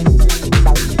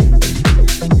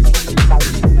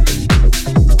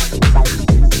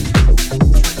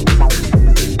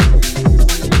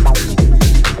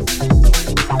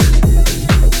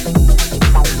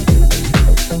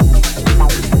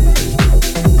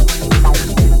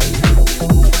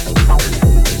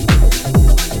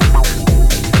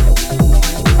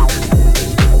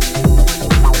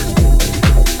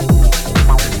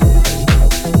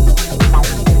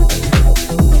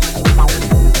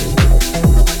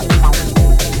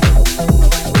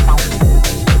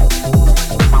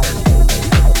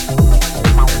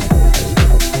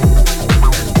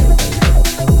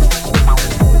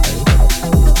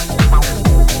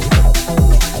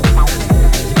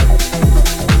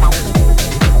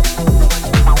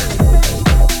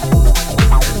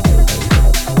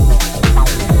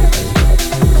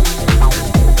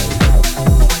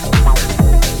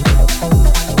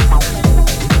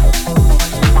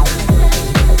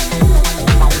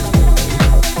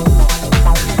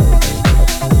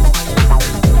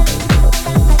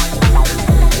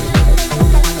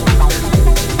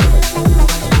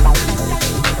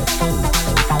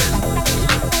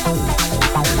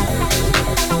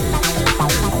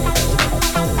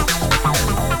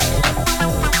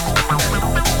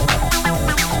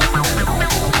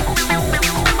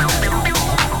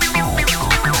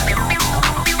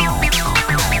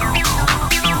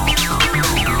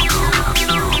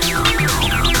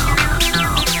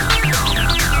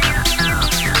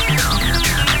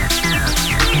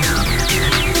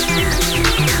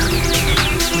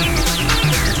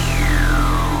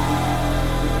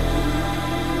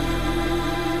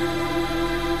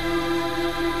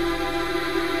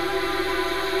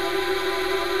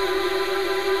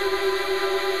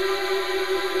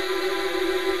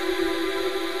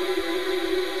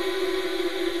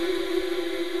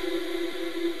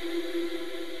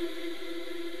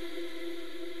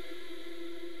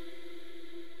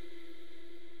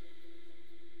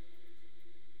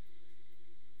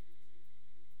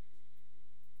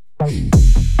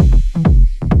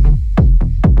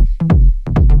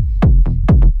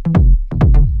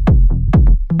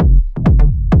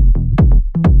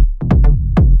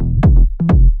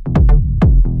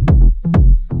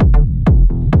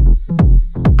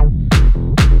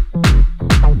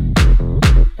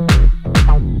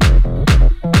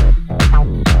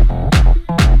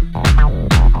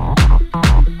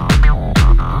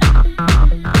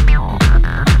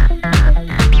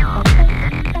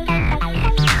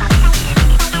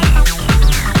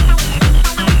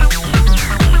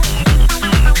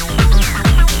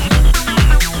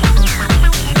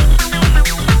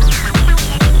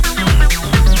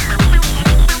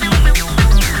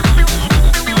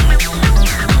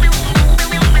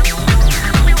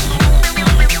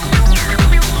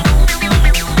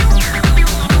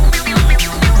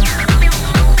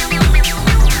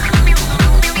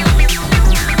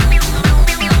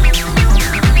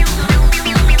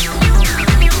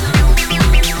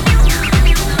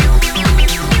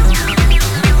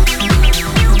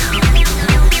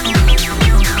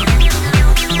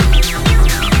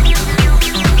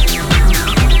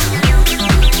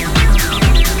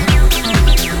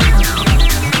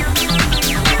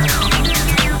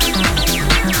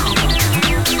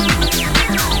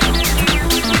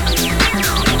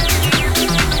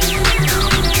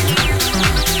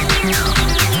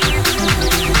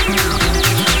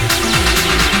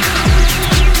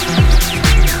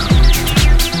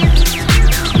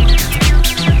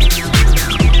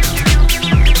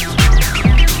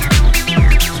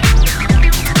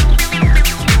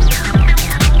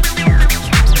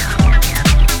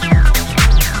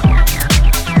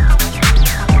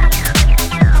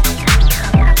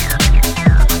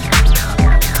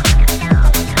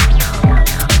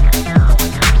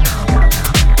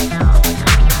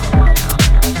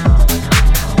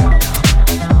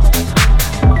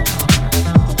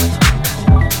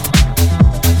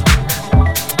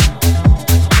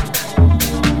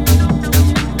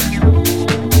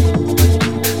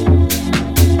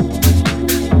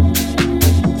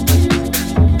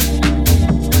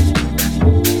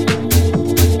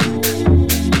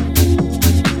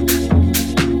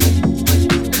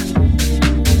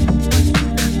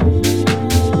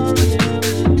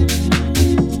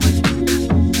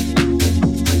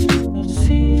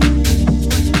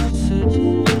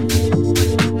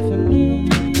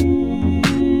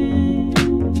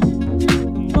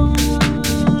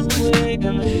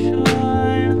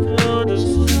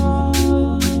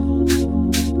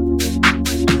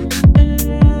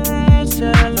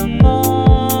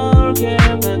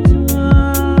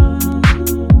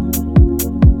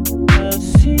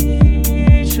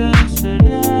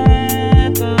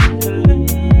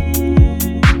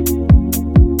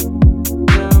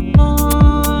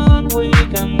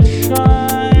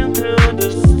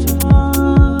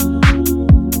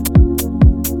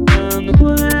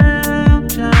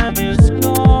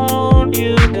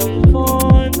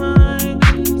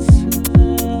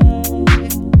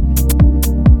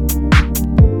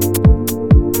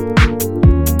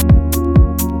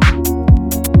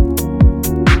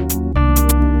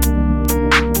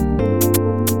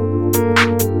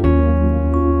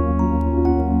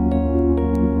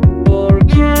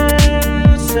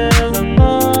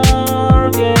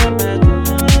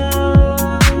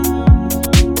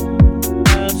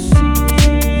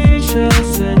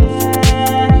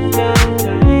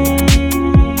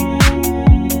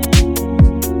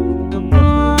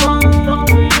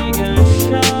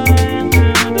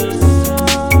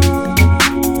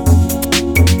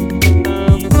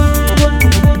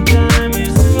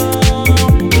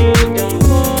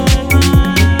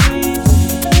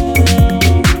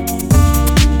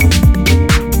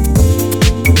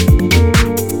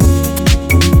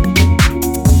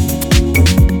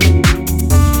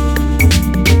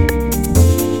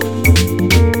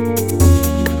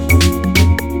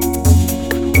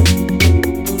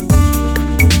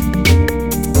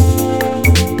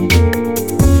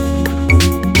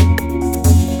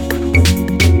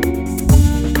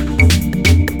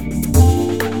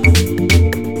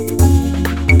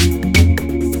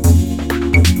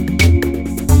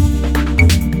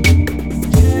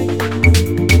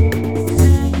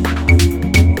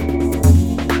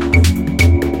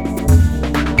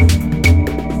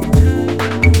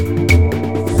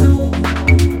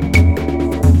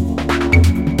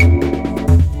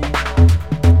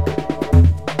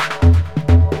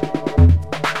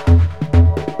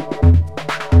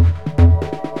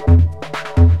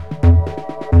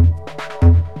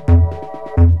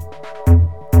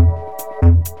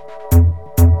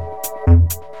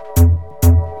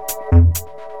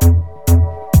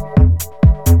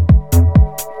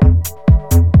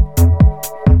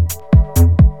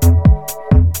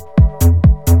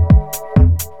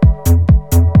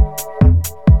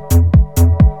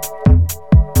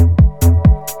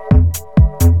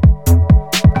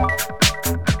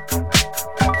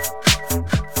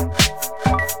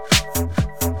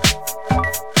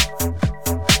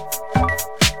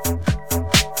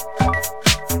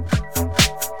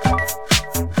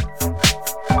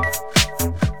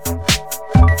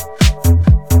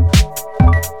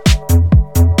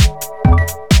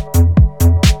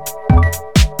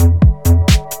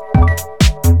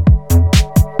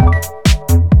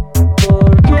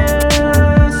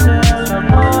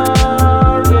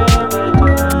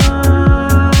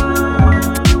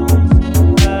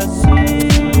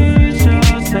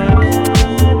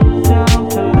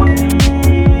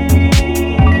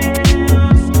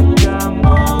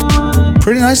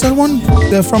 guys, that one?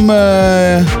 They're from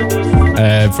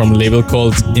from a label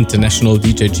called International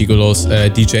DJ Gigolos,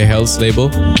 DJ Hell's label.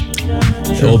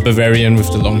 The old Bavarian with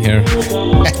the long hair.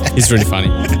 He's really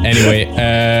funny. Anyway,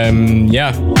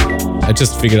 yeah. I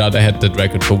just figured out I had that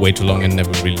record for way too long and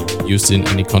never really used it in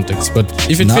any context. But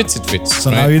if it fits, it fits.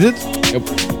 So right? now you did? Yep.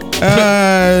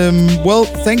 Well,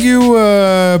 thank you,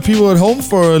 people at home,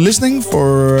 for listening,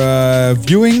 for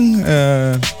viewing,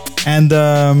 and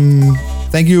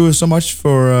thank you so much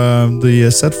for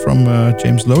the set from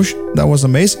James Loesch. That was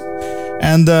amazing.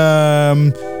 And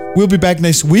we'll be back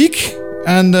next week.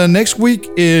 And next week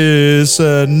is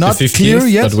not the 15th, clear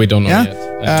yet. But we don't know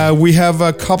yet. We have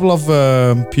a couple of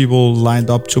people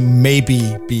lined up to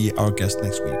maybe be our guest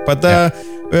next week. But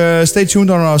stay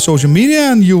tuned on our social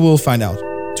media and you will find out.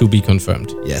 To be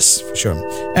confirmed. Yes, for sure.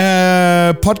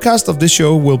 Podcast of this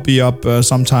show will be up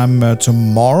sometime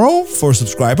tomorrow for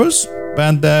subscribers.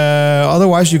 And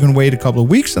otherwise, you can wait a couple of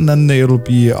weeks and then it'll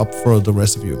be up for the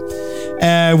rest of you.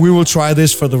 We will try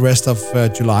this for the rest of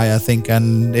July, I think.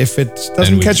 And if it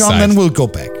doesn't catch on, then we'll go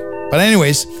back. But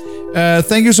anyways,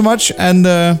 thank you so much and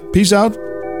peace out.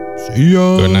 See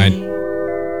ya. Good night.